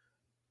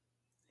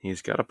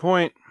 He's got a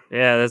point.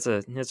 Yeah,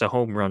 that's a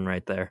home run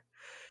right there.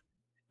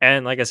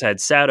 And like I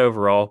said, sad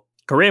overall.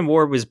 Korean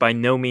War was by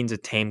no means a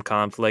tame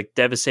conflict,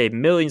 devastated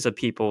millions of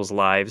people's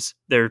lives.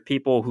 There are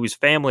people whose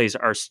families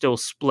are still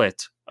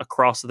split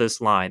across this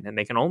line, and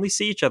they can only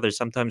see each other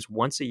sometimes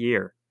once a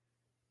year.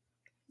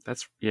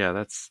 That's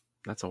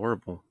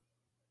horrible.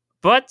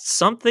 But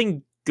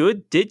something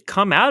good did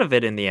come out of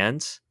it in the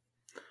end.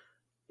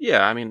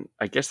 Yeah, I mean,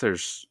 I guess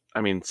there's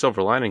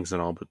silver linings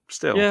and all, but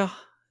still. Yeah,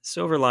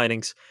 silver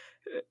linings.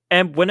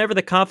 And whenever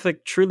the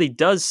conflict truly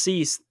does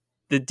cease,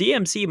 the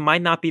DMZ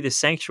might not be the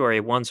sanctuary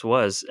it once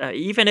was.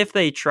 Even if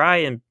they try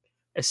and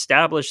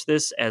establish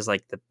this as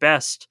like the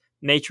best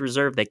nature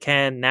reserve they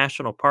can,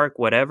 national park,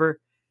 whatever,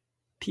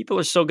 people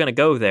are still going to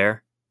go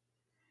there.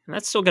 And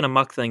that's still going to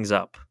muck things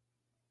up.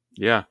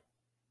 Yeah.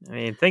 I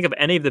mean, think of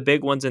any of the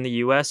big ones in the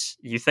U.S.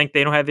 You think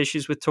they don't have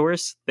issues with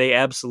tourists? They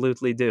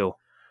absolutely do.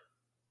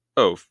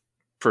 Oh,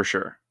 for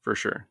sure.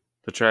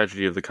 The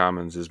tragedy of the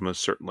commons is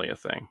most certainly a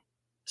thing.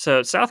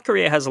 So South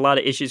Korea has a lot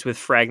of issues with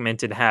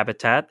fragmented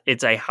habitat.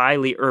 It's a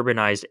highly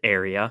urbanized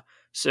area.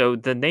 So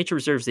the nature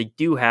reserves they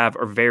do have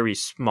are very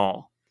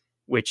small,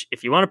 which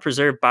if you want to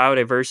preserve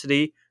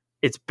biodiversity,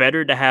 it's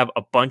better to have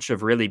a bunch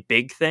of really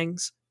big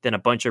things than a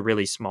bunch of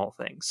really small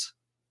things.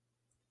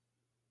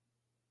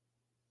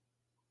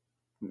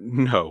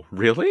 No,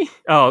 really?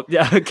 Oh,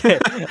 yeah, okay.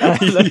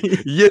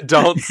 You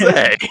don't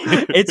say.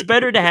 It's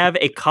better to have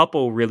a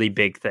couple really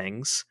big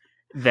things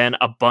than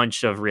a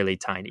bunch of really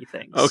tiny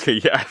things.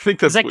 Okay, yeah, I think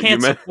that's what you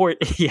meant.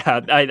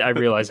 Yeah, I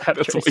realize that.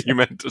 That's what you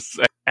meant to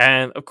say.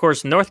 And of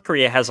course, North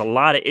Korea has a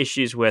lot of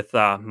issues with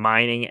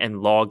mining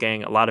and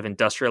logging, a lot of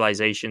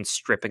industrialization,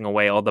 stripping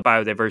away all the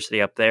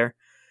biodiversity up there.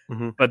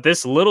 Mm-hmm. But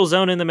this little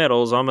zone in the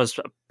middle is almost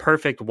a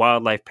perfect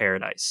wildlife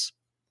paradise.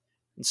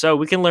 And so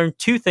we can learn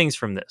two things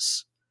from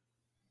this.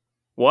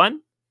 One,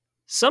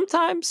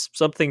 sometimes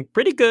something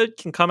pretty good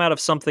can come out of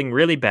something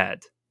really bad.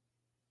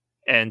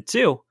 And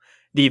two,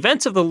 the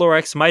events of the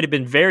Lorax might have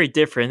been very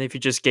different if you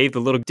just gave the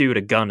little dude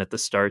a gun at the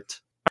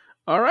start.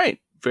 All right.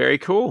 Very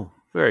cool.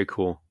 Very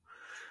cool.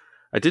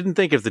 I didn't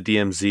think of the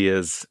DMZ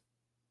as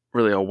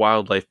really a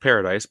wildlife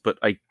paradise, but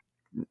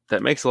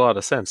that makes a lot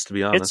of sense, to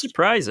be honest. It's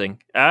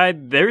surprising.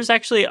 There's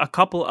actually a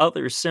couple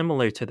others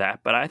similar to that,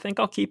 but I think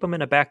I'll keep them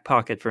in a back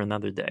pocket for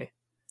another day.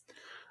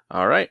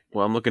 All right.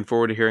 Well, I'm looking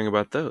forward to hearing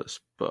about those.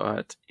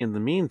 But in the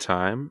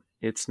meantime,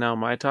 it's now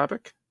my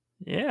topic.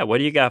 Yeah, what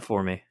do you got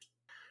for me?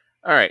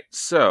 All right.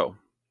 So,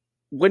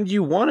 when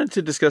you wanted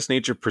to discuss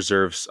nature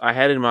preserves, I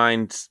had in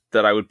mind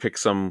that I would pick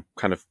some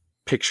kind of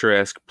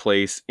picturesque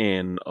place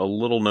in a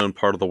little known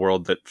part of the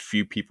world that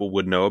few people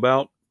would know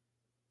about.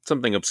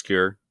 Something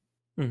obscure.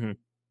 Mm-hmm.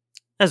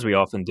 As we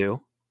often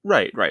do.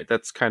 Right.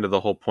 That's kind of the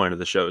whole point of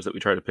the show, is that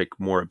we try to pick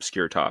more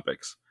obscure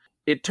topics.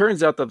 It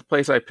turns out that the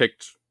place I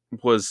picked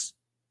was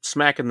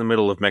smack in the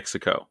middle of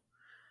Mexico.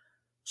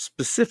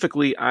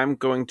 Specifically, I'm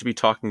going to be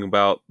talking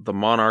about the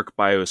Monarch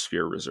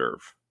Biosphere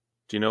Reserve.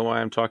 Do you know why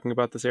I'm talking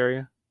about this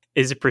area?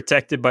 Is it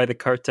protected by the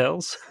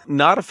cartels?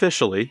 Not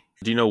officially.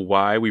 Do you know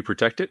why we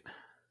protect it?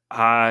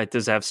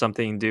 Does it have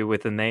something to do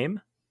with the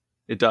name?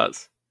 It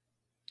does.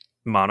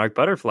 Monarch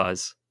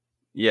butterflies.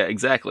 Yeah,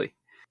 exactly.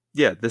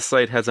 Yeah, this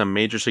site has a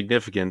major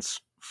significance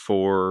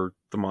for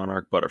the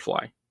monarch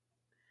butterfly.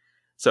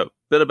 So,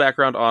 bit of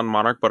background on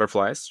monarch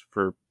butterflies,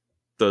 for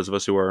those of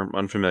us who are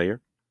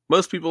unfamiliar.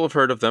 Most people have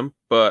heard of them,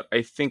 but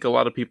I think a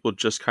lot of people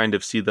just kind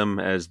of see them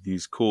as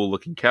these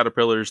cool-looking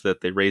caterpillars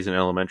that they raise in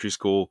elementary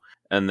school,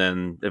 and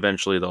then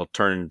eventually they'll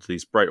turn into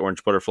these bright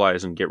orange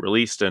butterflies and get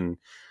released, and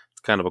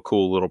it's kind of a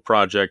cool little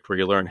project where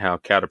you learn how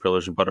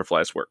caterpillars and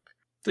butterflies work.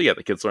 So yeah,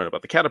 the kids learn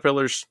about the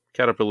caterpillars.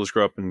 Caterpillars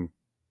grow up and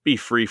be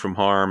free from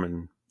harm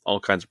and all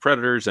kinds of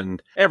predators,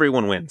 and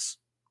everyone wins.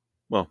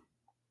 Well,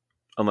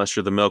 unless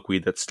you're the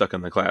milkweed that's stuck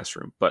in the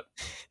classroom, but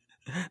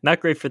Not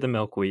great for the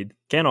milkweed.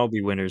 Can't all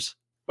be winners.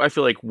 I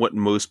feel like what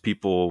most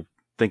people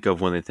think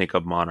of when they think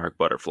of monarch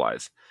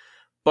butterflies.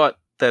 But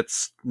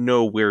that's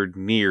nowhere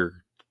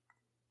near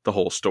the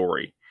whole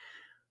story.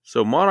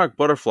 So monarch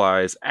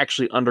butterflies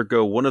actually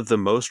undergo one of the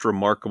most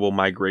remarkable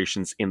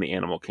migrations in the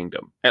animal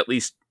kingdom, at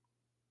least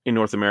in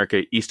North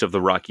America, east of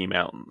the Rocky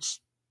Mountains.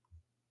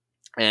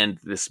 And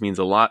this means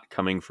a lot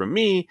coming from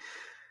me,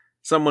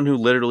 someone who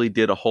literally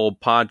did a whole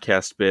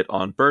podcast bit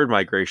on bird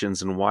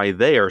migrations and why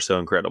they are so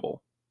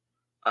incredible.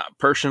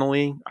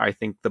 Personally, I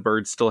think the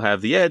birds still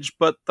have the edge,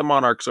 but the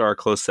monarchs are a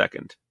close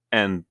second,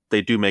 and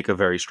they do make a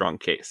very strong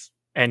case.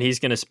 And he's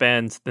going to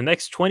spend the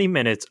next 20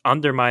 minutes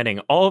undermining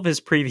all of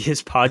his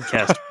previous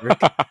podcast work.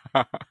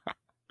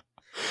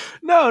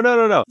 No.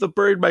 The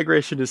bird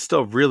migration is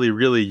still really,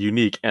 really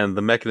unique, and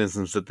the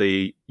mechanisms that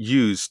they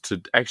use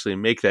to actually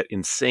make that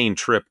insane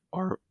trip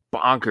are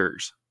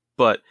bonkers.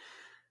 But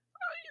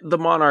the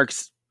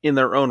monarchs, in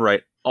their own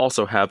right,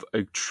 also have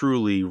a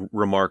truly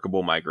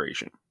remarkable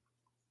migration.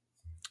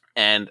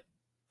 And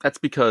that's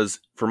because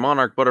for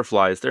monarch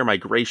butterflies, their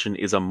migration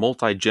is a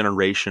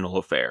multi-generational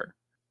affair.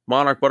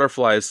 Monarch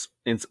butterflies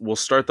will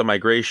start the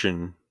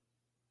migration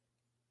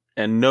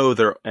and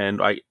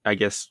I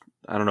guess,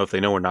 I don't know if they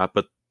know or not,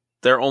 but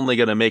they're only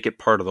going to make it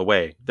part of the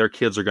way. Their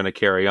kids are going to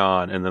carry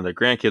on, and then their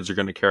grandkids are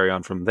going to carry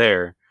on from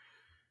there.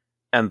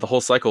 And the whole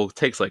cycle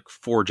takes like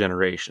 4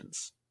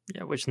 generations.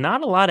 Yeah, which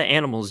not a lot of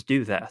animals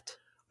do that.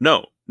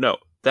 No,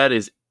 that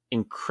is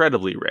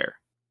incredibly rare.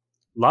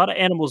 A lot of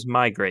animals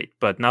migrate,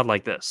 but not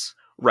like this.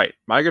 Right.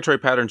 Migratory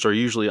patterns are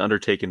usually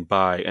undertaken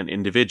by an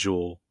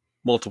individual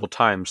multiple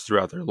times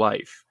throughout their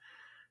life,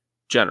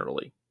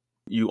 generally.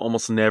 You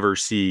almost never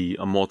see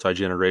a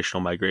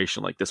multi-generational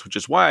migration like this, which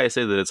is why I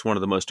say that it's one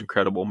of the most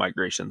incredible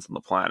migrations on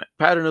the planet.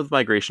 Pattern of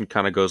migration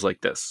kind of goes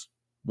like this.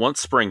 Once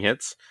spring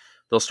hits,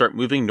 they'll start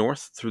moving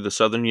north through the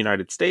southern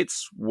United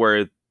States,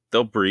 where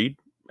they'll breed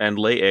and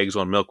lay eggs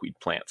on milkweed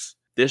plants.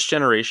 This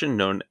generation,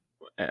 known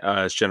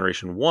as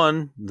Generation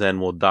 1, then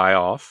will die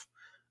off.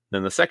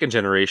 Then the second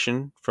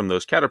generation from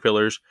those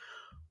caterpillars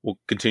will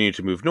continue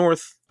to move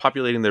north,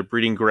 populating their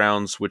breeding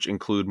grounds, which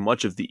include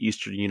much of the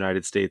eastern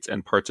United States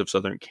and parts of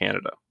southern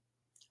Canada.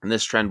 And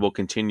this trend will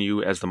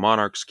continue as the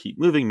monarchs keep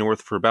moving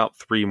north for about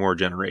 3 more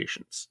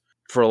generations.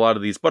 For a lot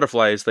of these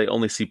butterflies, they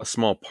only see a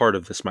small part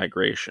of this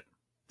migration.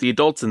 The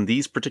adults in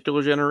these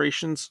particular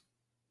generations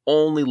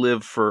only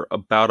live for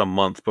about a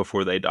month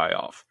before they die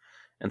off.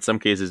 In some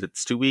cases,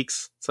 it's 2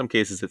 weeks. Some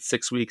cases, it's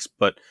 6 weeks,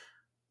 but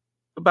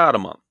about a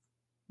month.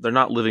 They're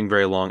not living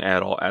very long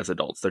at all as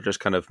adults. They're just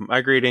kind of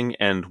migrating,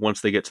 and once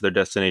they get to their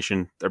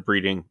destination, they're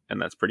breeding,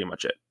 and that's pretty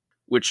much it.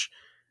 Which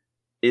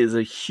is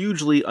a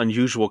hugely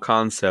unusual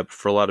concept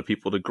for a lot of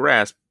people to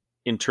grasp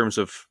in terms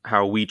of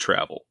how we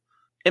travel.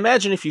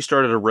 Imagine if you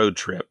started a road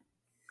trip,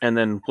 and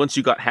then once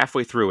you got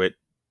halfway through it,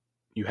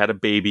 you had a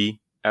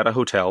baby at a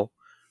hotel,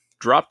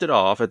 dropped it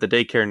off at the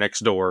daycare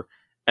next door,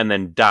 and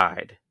then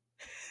died.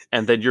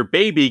 And then your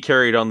baby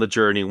carried on the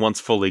journey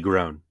once fully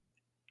grown.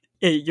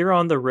 You're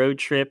on the road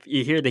trip,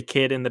 you hear the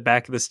kid in the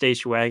back of the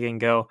station wagon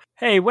go,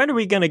 "Hey, when are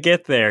we going to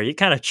get there?" You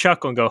kind of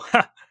chuckle and go,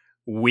 "Ha,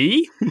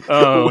 we?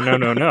 Oh,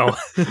 no.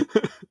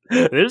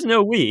 There's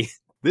no we.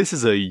 This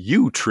is a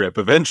you trip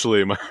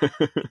eventually.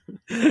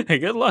 Hey,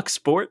 good luck,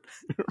 sport.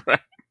 Right.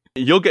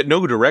 You'll get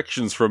no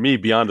directions from me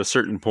beyond a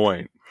certain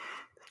point.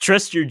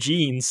 Trust your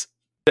genes.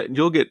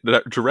 You'll get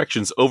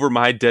directions over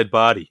my dead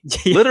body.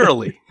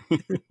 Literally.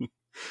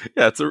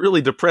 Yeah, it's a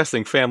really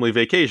depressing family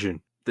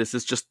vacation. This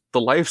is just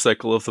the life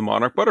cycle of the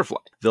monarch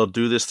butterfly. They'll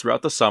do this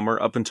throughout the summer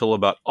up until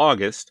about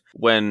August,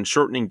 when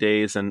shortening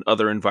days and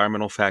other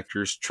environmental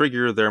factors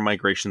trigger their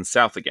migration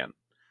south again.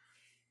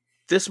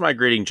 This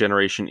migrating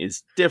generation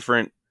is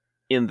different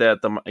in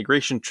that the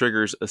migration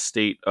triggers a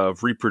state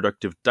of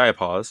reproductive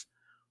diapause,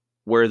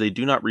 where they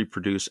do not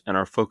reproduce and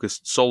are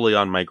focused solely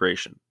on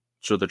migration.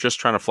 So they're just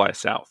trying to fly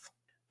south.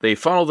 They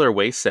funnel their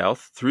way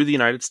south through the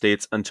United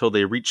States until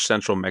they reach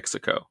central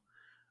Mexico,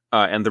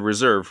 and the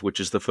reserve, which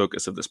is the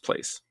focus of this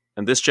place.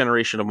 And this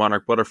generation of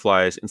monarch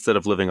butterflies, instead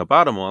of living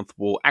about a month,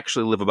 will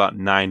actually live about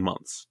 9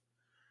 months.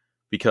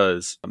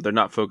 Because they're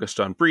not focused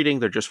on breeding,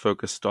 they're just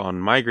focused on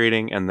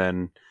migrating, and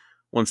then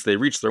once they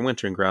reach their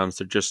wintering grounds,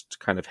 they're just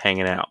kind of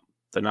hanging out.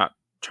 They're not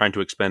trying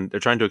to expend, they're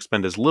trying to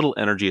expend as little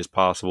energy as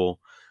possible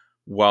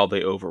while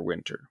they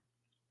overwinter.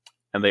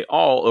 And they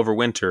all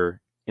overwinter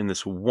in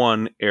this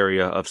one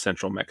area of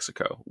central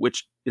Mexico,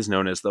 which is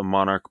known as the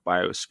Monarch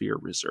Biosphere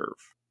Reserve.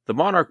 The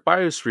Monarch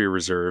Biosphere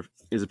Reserve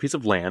is a piece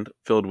of land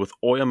filled with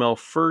oyamel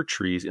fir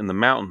trees in the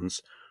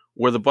mountains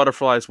where the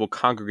butterflies will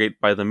congregate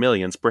by the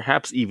millions,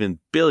 perhaps even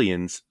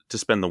billions, to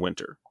spend the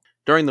winter.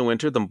 During the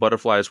winter, the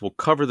butterflies will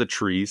cover the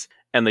trees,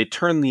 and they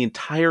turn the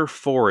entire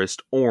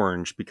forest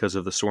orange because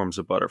of the swarms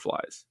of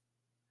butterflies.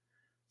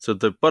 So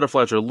the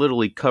butterflies are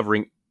literally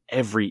covering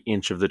every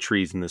inch of the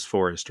trees in this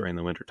forest during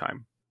the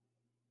wintertime.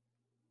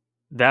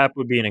 That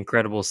would be an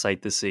incredible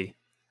sight to see.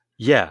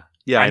 Yeah,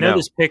 I know know.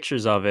 there's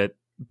pictures of it,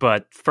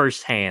 but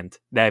firsthand,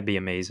 that'd be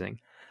amazing.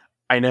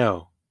 I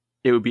know.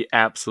 It would be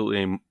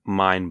absolutely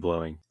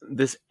mind-blowing.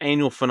 This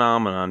annual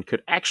phenomenon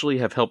could actually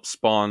have helped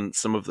spawn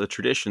some of the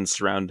traditions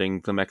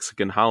surrounding the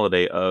Mexican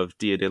holiday of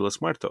Dia de los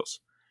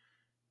Muertos,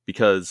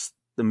 because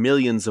the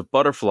millions of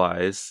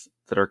butterflies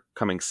that are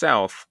coming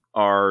south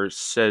are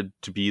said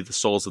to be the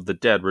souls of the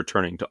dead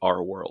returning to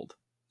our world.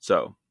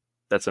 So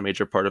that's a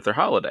major part of their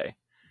holiday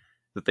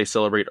that they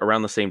celebrate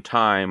around the same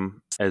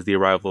time as the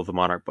arrival of the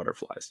monarch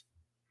butterflies.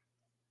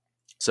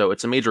 So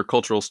it's a major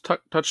cultural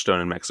touchstone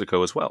in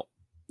Mexico as well.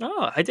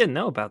 Oh, I didn't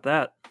know about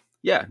that.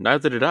 Yeah,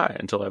 neither did I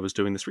until I was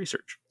doing this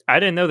research. I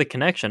didn't know the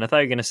connection. I thought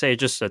you were going to say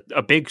just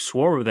a big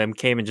swarm of them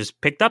came and just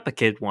picked up a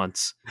kid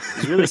once.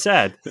 It's really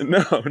sad.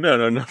 No,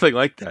 nothing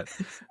like that.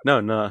 No,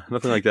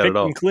 nothing like that at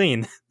all. Picked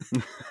clean.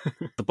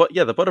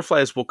 The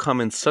butterflies will come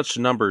in such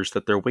numbers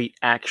that their weight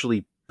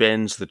actually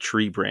bends the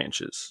tree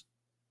branches.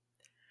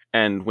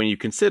 And when you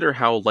consider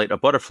how light a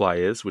butterfly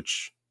is,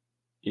 which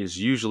is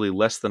usually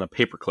less than a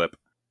paperclip,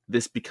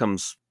 this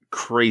becomes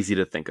crazy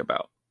to think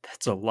about.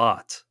 That's a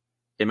lot.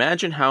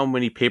 Imagine how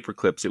many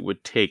paperclips it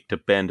would take to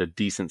bend a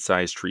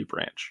decent-sized tree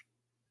branch.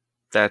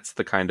 That's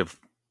the kind of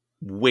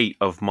weight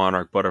of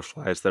monarch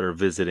butterflies that are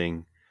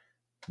visiting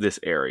this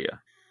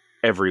area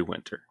every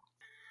winter.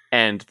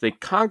 And they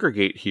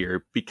congregate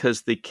here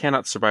because they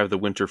cannot survive the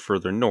winter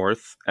further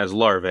north as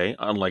larvae,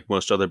 unlike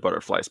most other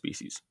butterfly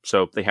species.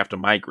 So they have to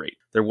migrate.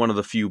 They're one of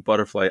the few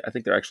I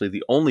think they're actually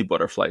the only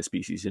butterfly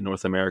species in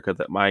North America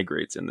that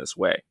migrates in this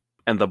way.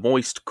 And the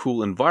moist,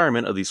 cool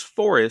environment of these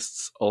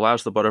forests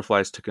allows the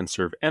butterflies to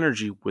conserve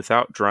energy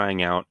without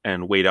drying out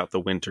and wait out the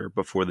winter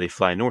before they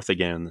fly north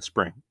again in the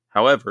spring.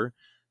 However,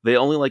 they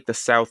only like the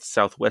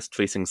south-southwest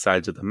facing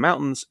sides of the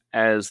mountains,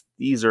 as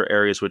these are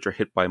areas which are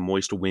hit by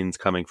moist winds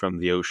coming from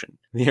the ocean.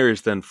 The area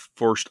is then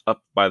forced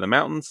up by the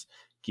mountains,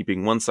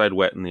 keeping one side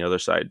wet and the other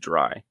side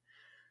dry.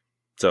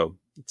 So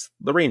it's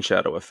the rain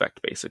shadow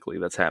effect, basically,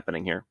 that's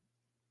happening here.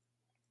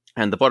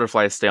 And the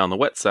butterflies stay on the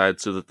wet side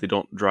so that they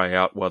don't dry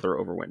out while they're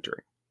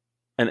overwintering.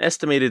 An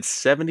estimated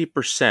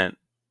 70%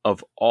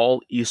 of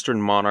all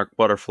eastern monarch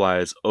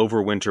butterflies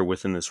overwinter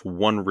within this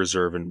one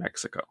reserve in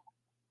Mexico.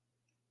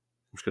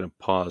 I'm just going to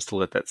pause to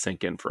let that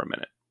sink in for a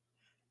minute.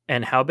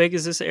 And how big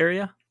is this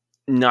area?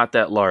 Not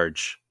that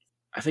large.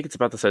 I think it's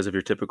about the size of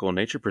your typical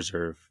nature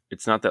preserve.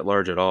 It's not that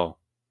large at all.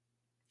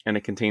 And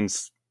it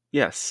contains,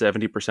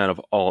 70% of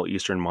all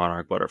eastern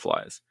monarch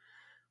butterflies.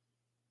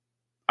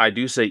 I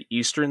do say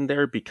eastern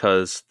there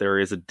because there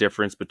is a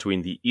difference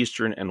between the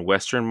eastern and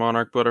western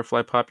monarch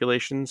butterfly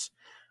populations,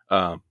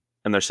 and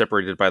they're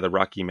separated by the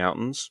Rocky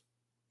Mountains.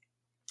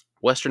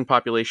 Western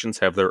populations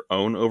have their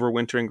own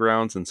overwintering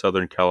grounds in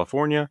Southern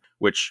California,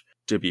 which,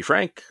 to be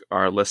frank,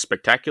 are less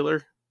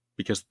spectacular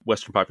because the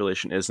western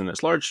population isn't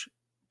as large,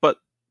 but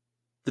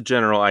the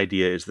general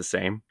idea is the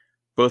same.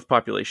 Both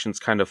populations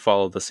kind of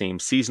follow the same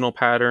seasonal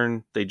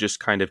pattern, they just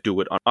kind of do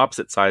it on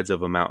opposite sides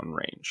of a mountain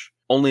range.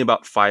 Only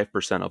about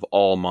 5% of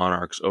all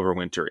monarchs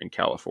overwinter in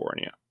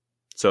California.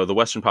 So the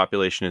western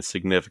population is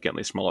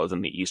significantly smaller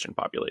than the eastern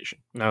population.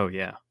 Oh,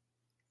 yeah.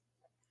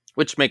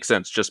 Which makes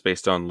sense just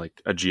based on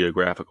like a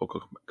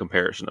geographical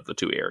comparison of the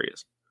two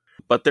areas.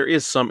 But there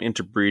is some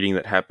interbreeding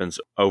that happens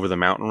over the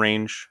mountain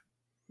range,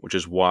 which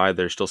is why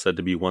they're still said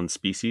to be one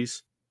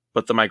species.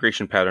 But the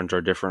migration patterns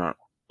are different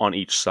on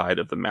each side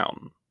of the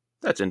mountain.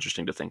 That's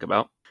interesting to think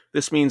about.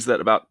 This means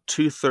that about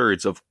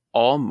 2/3 of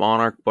all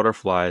monarch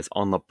butterflies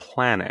on the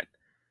planet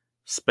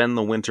spend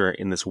the winter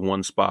in this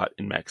one spot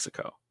in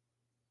Mexico.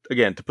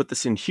 Again, to put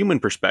this in human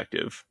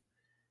perspective,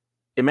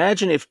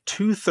 imagine if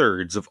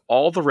 2/3 of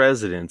all the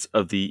residents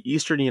of the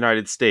eastern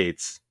United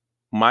States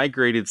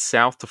migrated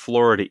south to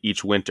Florida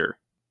each winter.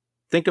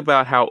 Think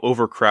about how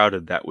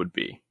overcrowded that would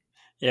be.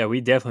 Yeah,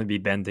 we'd definitely be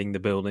bending the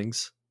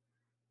buildings.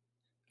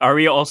 Are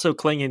we also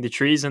clinging to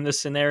trees in this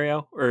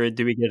scenario, or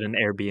do we get an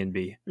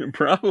Airbnb?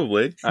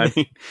 Probably. I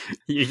mean,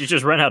 You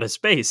just run out of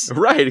space.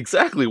 right,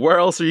 exactly. Where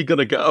else are you going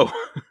to go?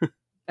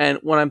 And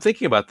when I'm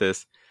thinking about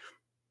this,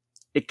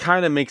 it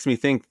kind of makes me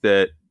think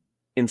that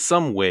in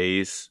some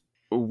ways,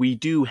 we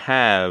do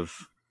have,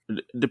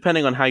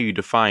 depending on how you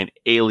define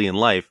alien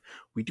life,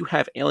 we do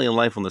have alien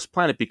life on this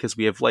planet because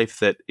we have life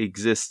that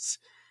exists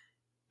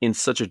in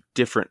such a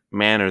different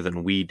manner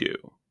than we do,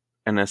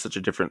 and has such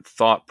a different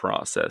thought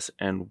process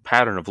and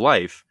pattern of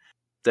life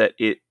that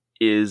it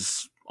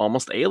is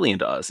almost alien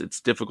to us.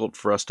 It's difficult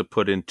for us to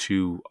put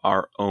into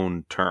our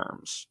own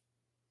terms.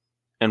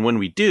 And when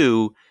we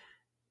do,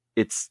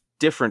 it's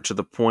different to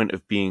the point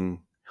of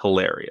being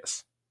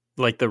hilarious.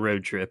 Like the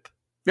road trip.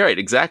 Right,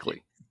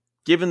 exactly.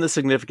 Given the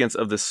significance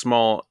of this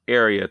small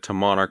area to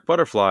monarch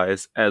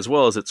butterflies, as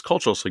well as its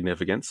cultural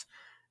significance,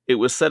 it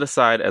was set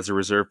aside as a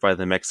reserve by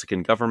the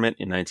Mexican government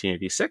in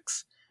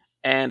 1986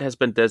 and has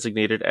been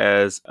designated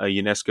as a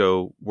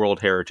UNESCO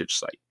World Heritage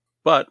Site.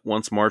 But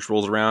once March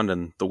rolls around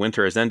and the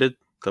winter has ended,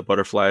 the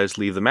butterflies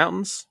leave the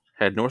mountains,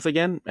 head north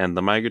again, and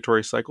the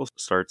migratory cycle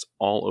starts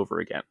all over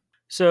again.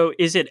 So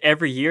is it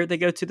every year they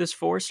go to this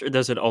forest, or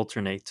does it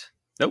alternate?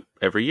 Nope,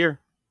 every year.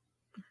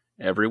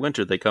 Every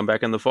winter, they come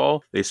back in the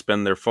fall. They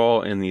spend their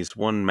fall in these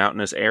one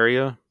mountainous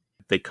area.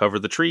 They cover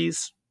the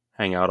trees,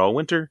 hang out all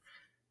winter,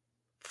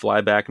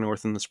 fly back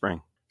north in the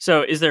spring.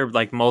 So is there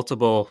like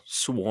multiple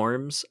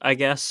swarms, I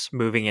guess,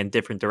 moving in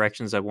different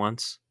directions at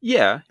once?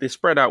 Yeah, they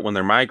spread out when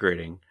they're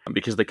migrating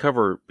because they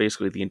cover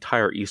basically the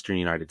entire eastern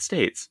United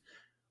States.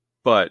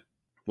 But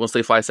once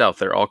they fly south,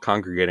 they're all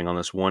congregating on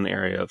this one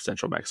area of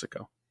central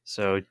Mexico.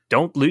 So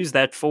don't lose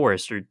that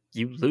forest or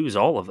you lose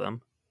all of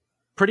them.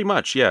 Pretty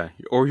much, yeah.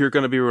 Or you're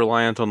going to be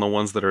reliant on the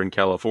ones that are in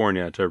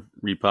California to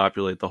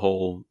repopulate the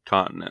whole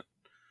continent.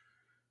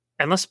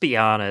 And let's be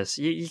honest,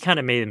 you kind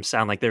of made them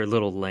sound like they're a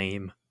little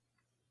lame.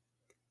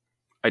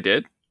 I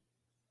did?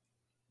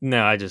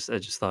 No, I just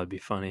thought it'd be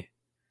funny.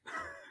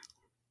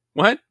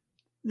 What?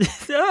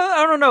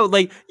 I don't know.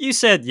 Like you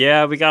said,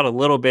 yeah, we got a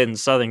little bit in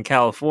Southern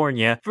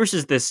California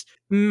versus this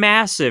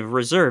massive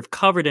reserve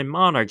covered in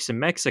monarchs in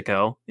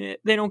Mexico. They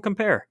don't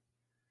compare.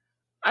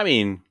 I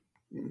mean,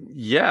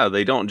 yeah,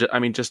 they don't. I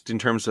mean, just in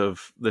terms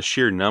of the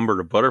sheer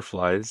number of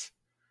butterflies,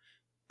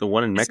 the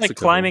one in Mexico. It's like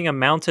climbing a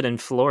mountain in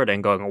Florida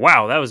and going,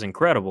 wow, that was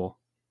incredible.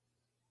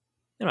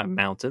 You don't have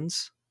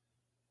mountains.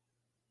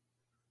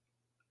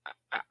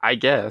 I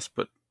guess,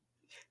 but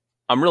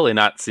I'm really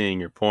not seeing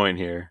your point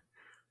here.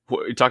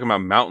 What, you're talking about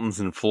mountains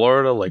in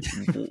Florida? Like,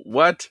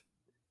 what?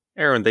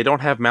 Aaron, they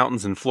don't have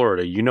mountains in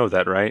Florida. You know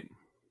that, right?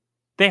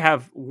 They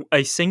have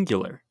a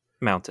singular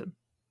mountain.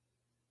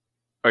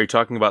 Are you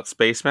talking about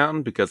Space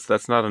Mountain? Because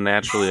that's not a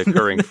naturally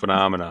occurring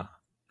phenomena.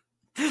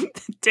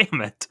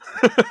 Damn it.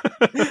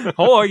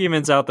 Whole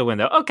argument's out the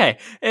window. Okay,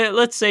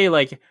 let's say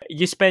like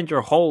you spend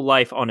your whole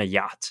life on a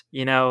yacht,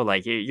 you know,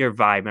 like you're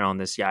vibing on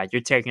this yacht,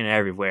 you're taking it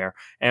everywhere,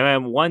 and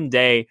then one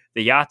day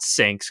the yacht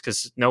sinks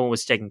because no one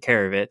was taking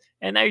care of it,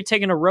 and now you're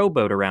taking a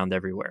rowboat around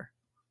everywhere.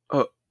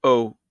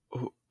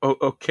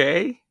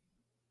 Okay.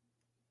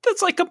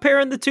 That's like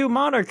comparing the two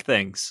monarch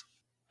things.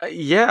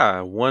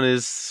 Yeah, one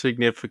is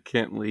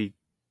significantly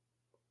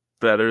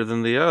better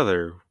than the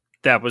other.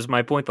 That was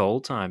my point the whole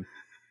time.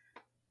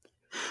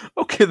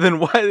 Okay, then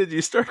why did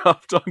you start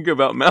off talking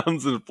about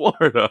mountains in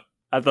Florida?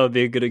 I thought it'd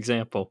be a good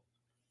example.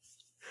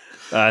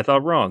 I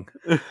thought wrong.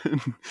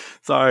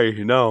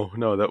 Sorry, no,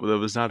 that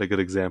was not a good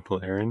example,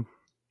 Aaron.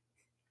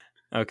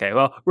 Okay,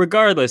 well,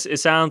 regardless,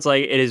 it sounds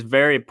like it is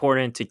very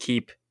important to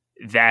keep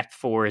that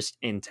forest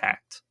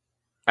intact.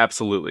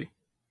 Absolutely.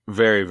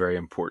 Very, very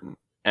important.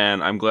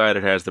 And I'm glad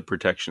it has the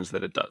protections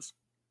that it does.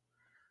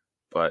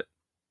 But,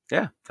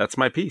 yeah, that's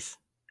my piece.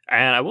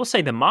 And I will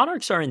say the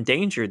monarchs are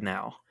endangered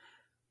now.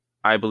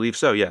 I believe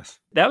so, yes.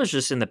 That was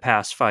just in the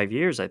past 5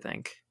 years, I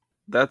think.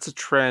 That's a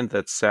trend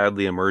that's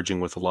sadly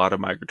emerging with a lot of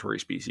migratory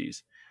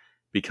species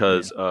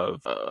because of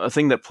a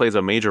thing that plays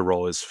a major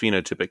role is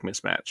phenotypic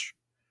mismatch.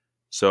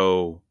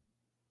 So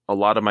a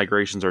lot of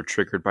migrations are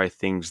triggered by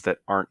things that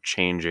aren't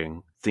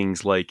changing.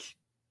 Things like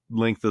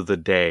length of the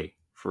day,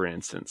 for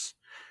instance.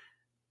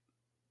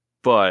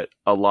 But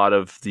a lot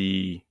of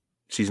the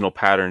seasonal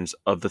patterns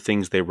of the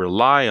things they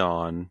rely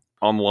on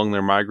along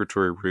their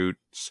migratory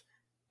routes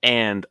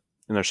and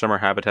in their summer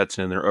habitats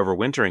and in their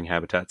overwintering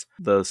habitats,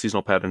 the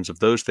seasonal patterns of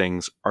those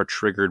things are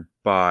triggered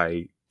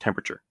by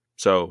temperature.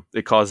 So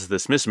it causes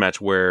this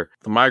mismatch where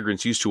the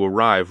migrants used to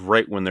arrive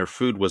right when their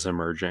food was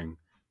emerging,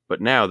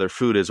 but now their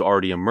food has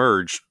already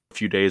emerged a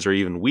few days or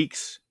even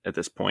weeks at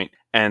this point,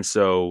 and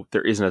so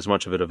there isn't as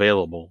much of it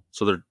available.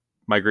 So their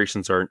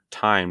migrations aren't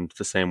timed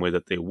the same way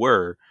that they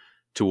were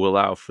to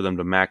allow for them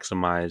to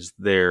maximize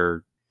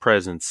their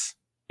presence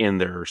in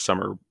their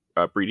summer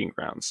breeding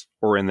grounds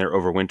or in their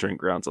overwintering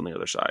grounds on the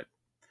other side.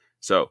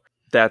 So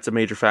that's a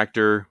major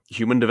factor.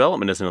 Human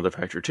development is another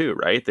factor too,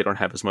 right? They don't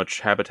have as much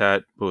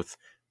habitat both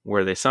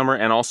where they summer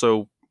and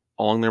also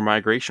along their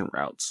migration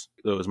routes.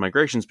 Those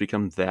migrations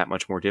become that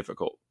much more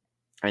difficult.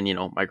 And,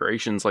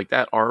 migrations like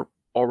that are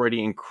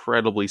already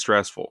incredibly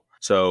stressful.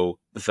 So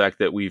the fact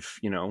that we've,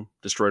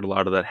 destroyed a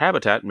lot of that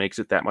habitat makes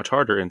it that much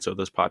harder. And so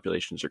those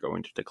populations are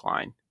going to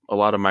decline. A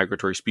lot of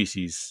migratory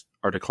species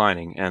are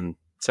declining. And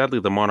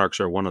sadly, the monarchs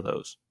are one of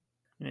those.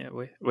 Yeah,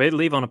 way to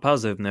leave on a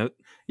positive note.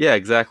 Yeah,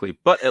 exactly.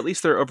 But at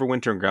least their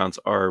overwintering grounds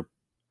are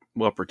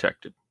well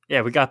protected.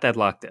 Yeah, we got that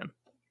locked in.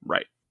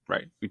 Right.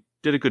 We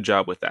did a good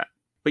job with that.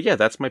 But yeah,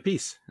 that's my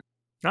piece.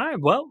 All right,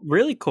 well,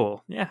 really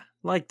cool. Yeah,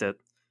 liked it.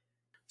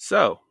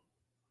 So,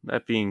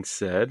 that being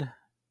said,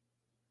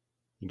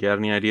 you got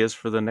any ideas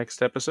for the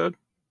next episode?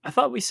 I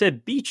thought we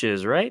said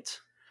beaches, right?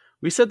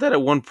 We said that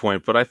at one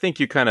point, but I think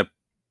you kind of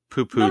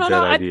poo-pooed that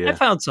idea. I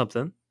found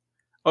something.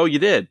 Oh, you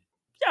did?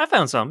 Yeah, I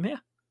found something, yeah.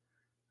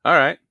 All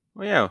right.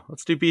 Well, yeah,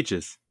 let's do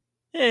beaches.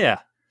 Yeah.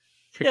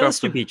 Let's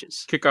do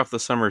beaches. Kick off the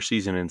summer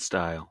season in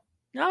style.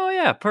 Oh,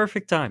 yeah,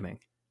 perfect timing.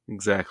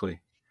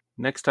 Exactly.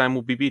 Next time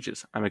will be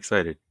beaches. I'm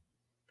excited.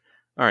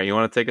 All right, you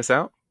want to take us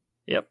out?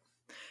 Yep.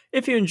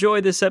 If you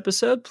enjoyed this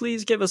episode,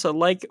 please give us a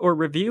like or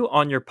review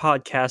on your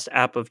podcast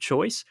app of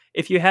choice.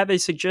 If you have a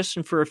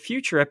suggestion for a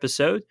future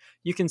episode,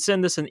 you can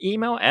send us an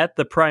email at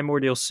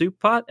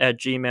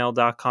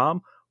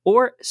theprimordialsouppot@gmail.com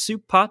or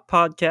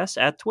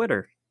souppotpodcast at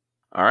Twitter.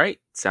 All right,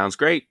 sounds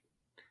great.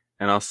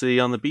 And I'll see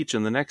you on the beach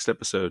in the next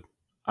episode.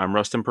 I'm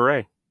Rustin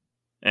Perret.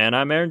 And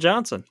I'm Aaron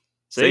Johnson.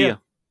 See ya.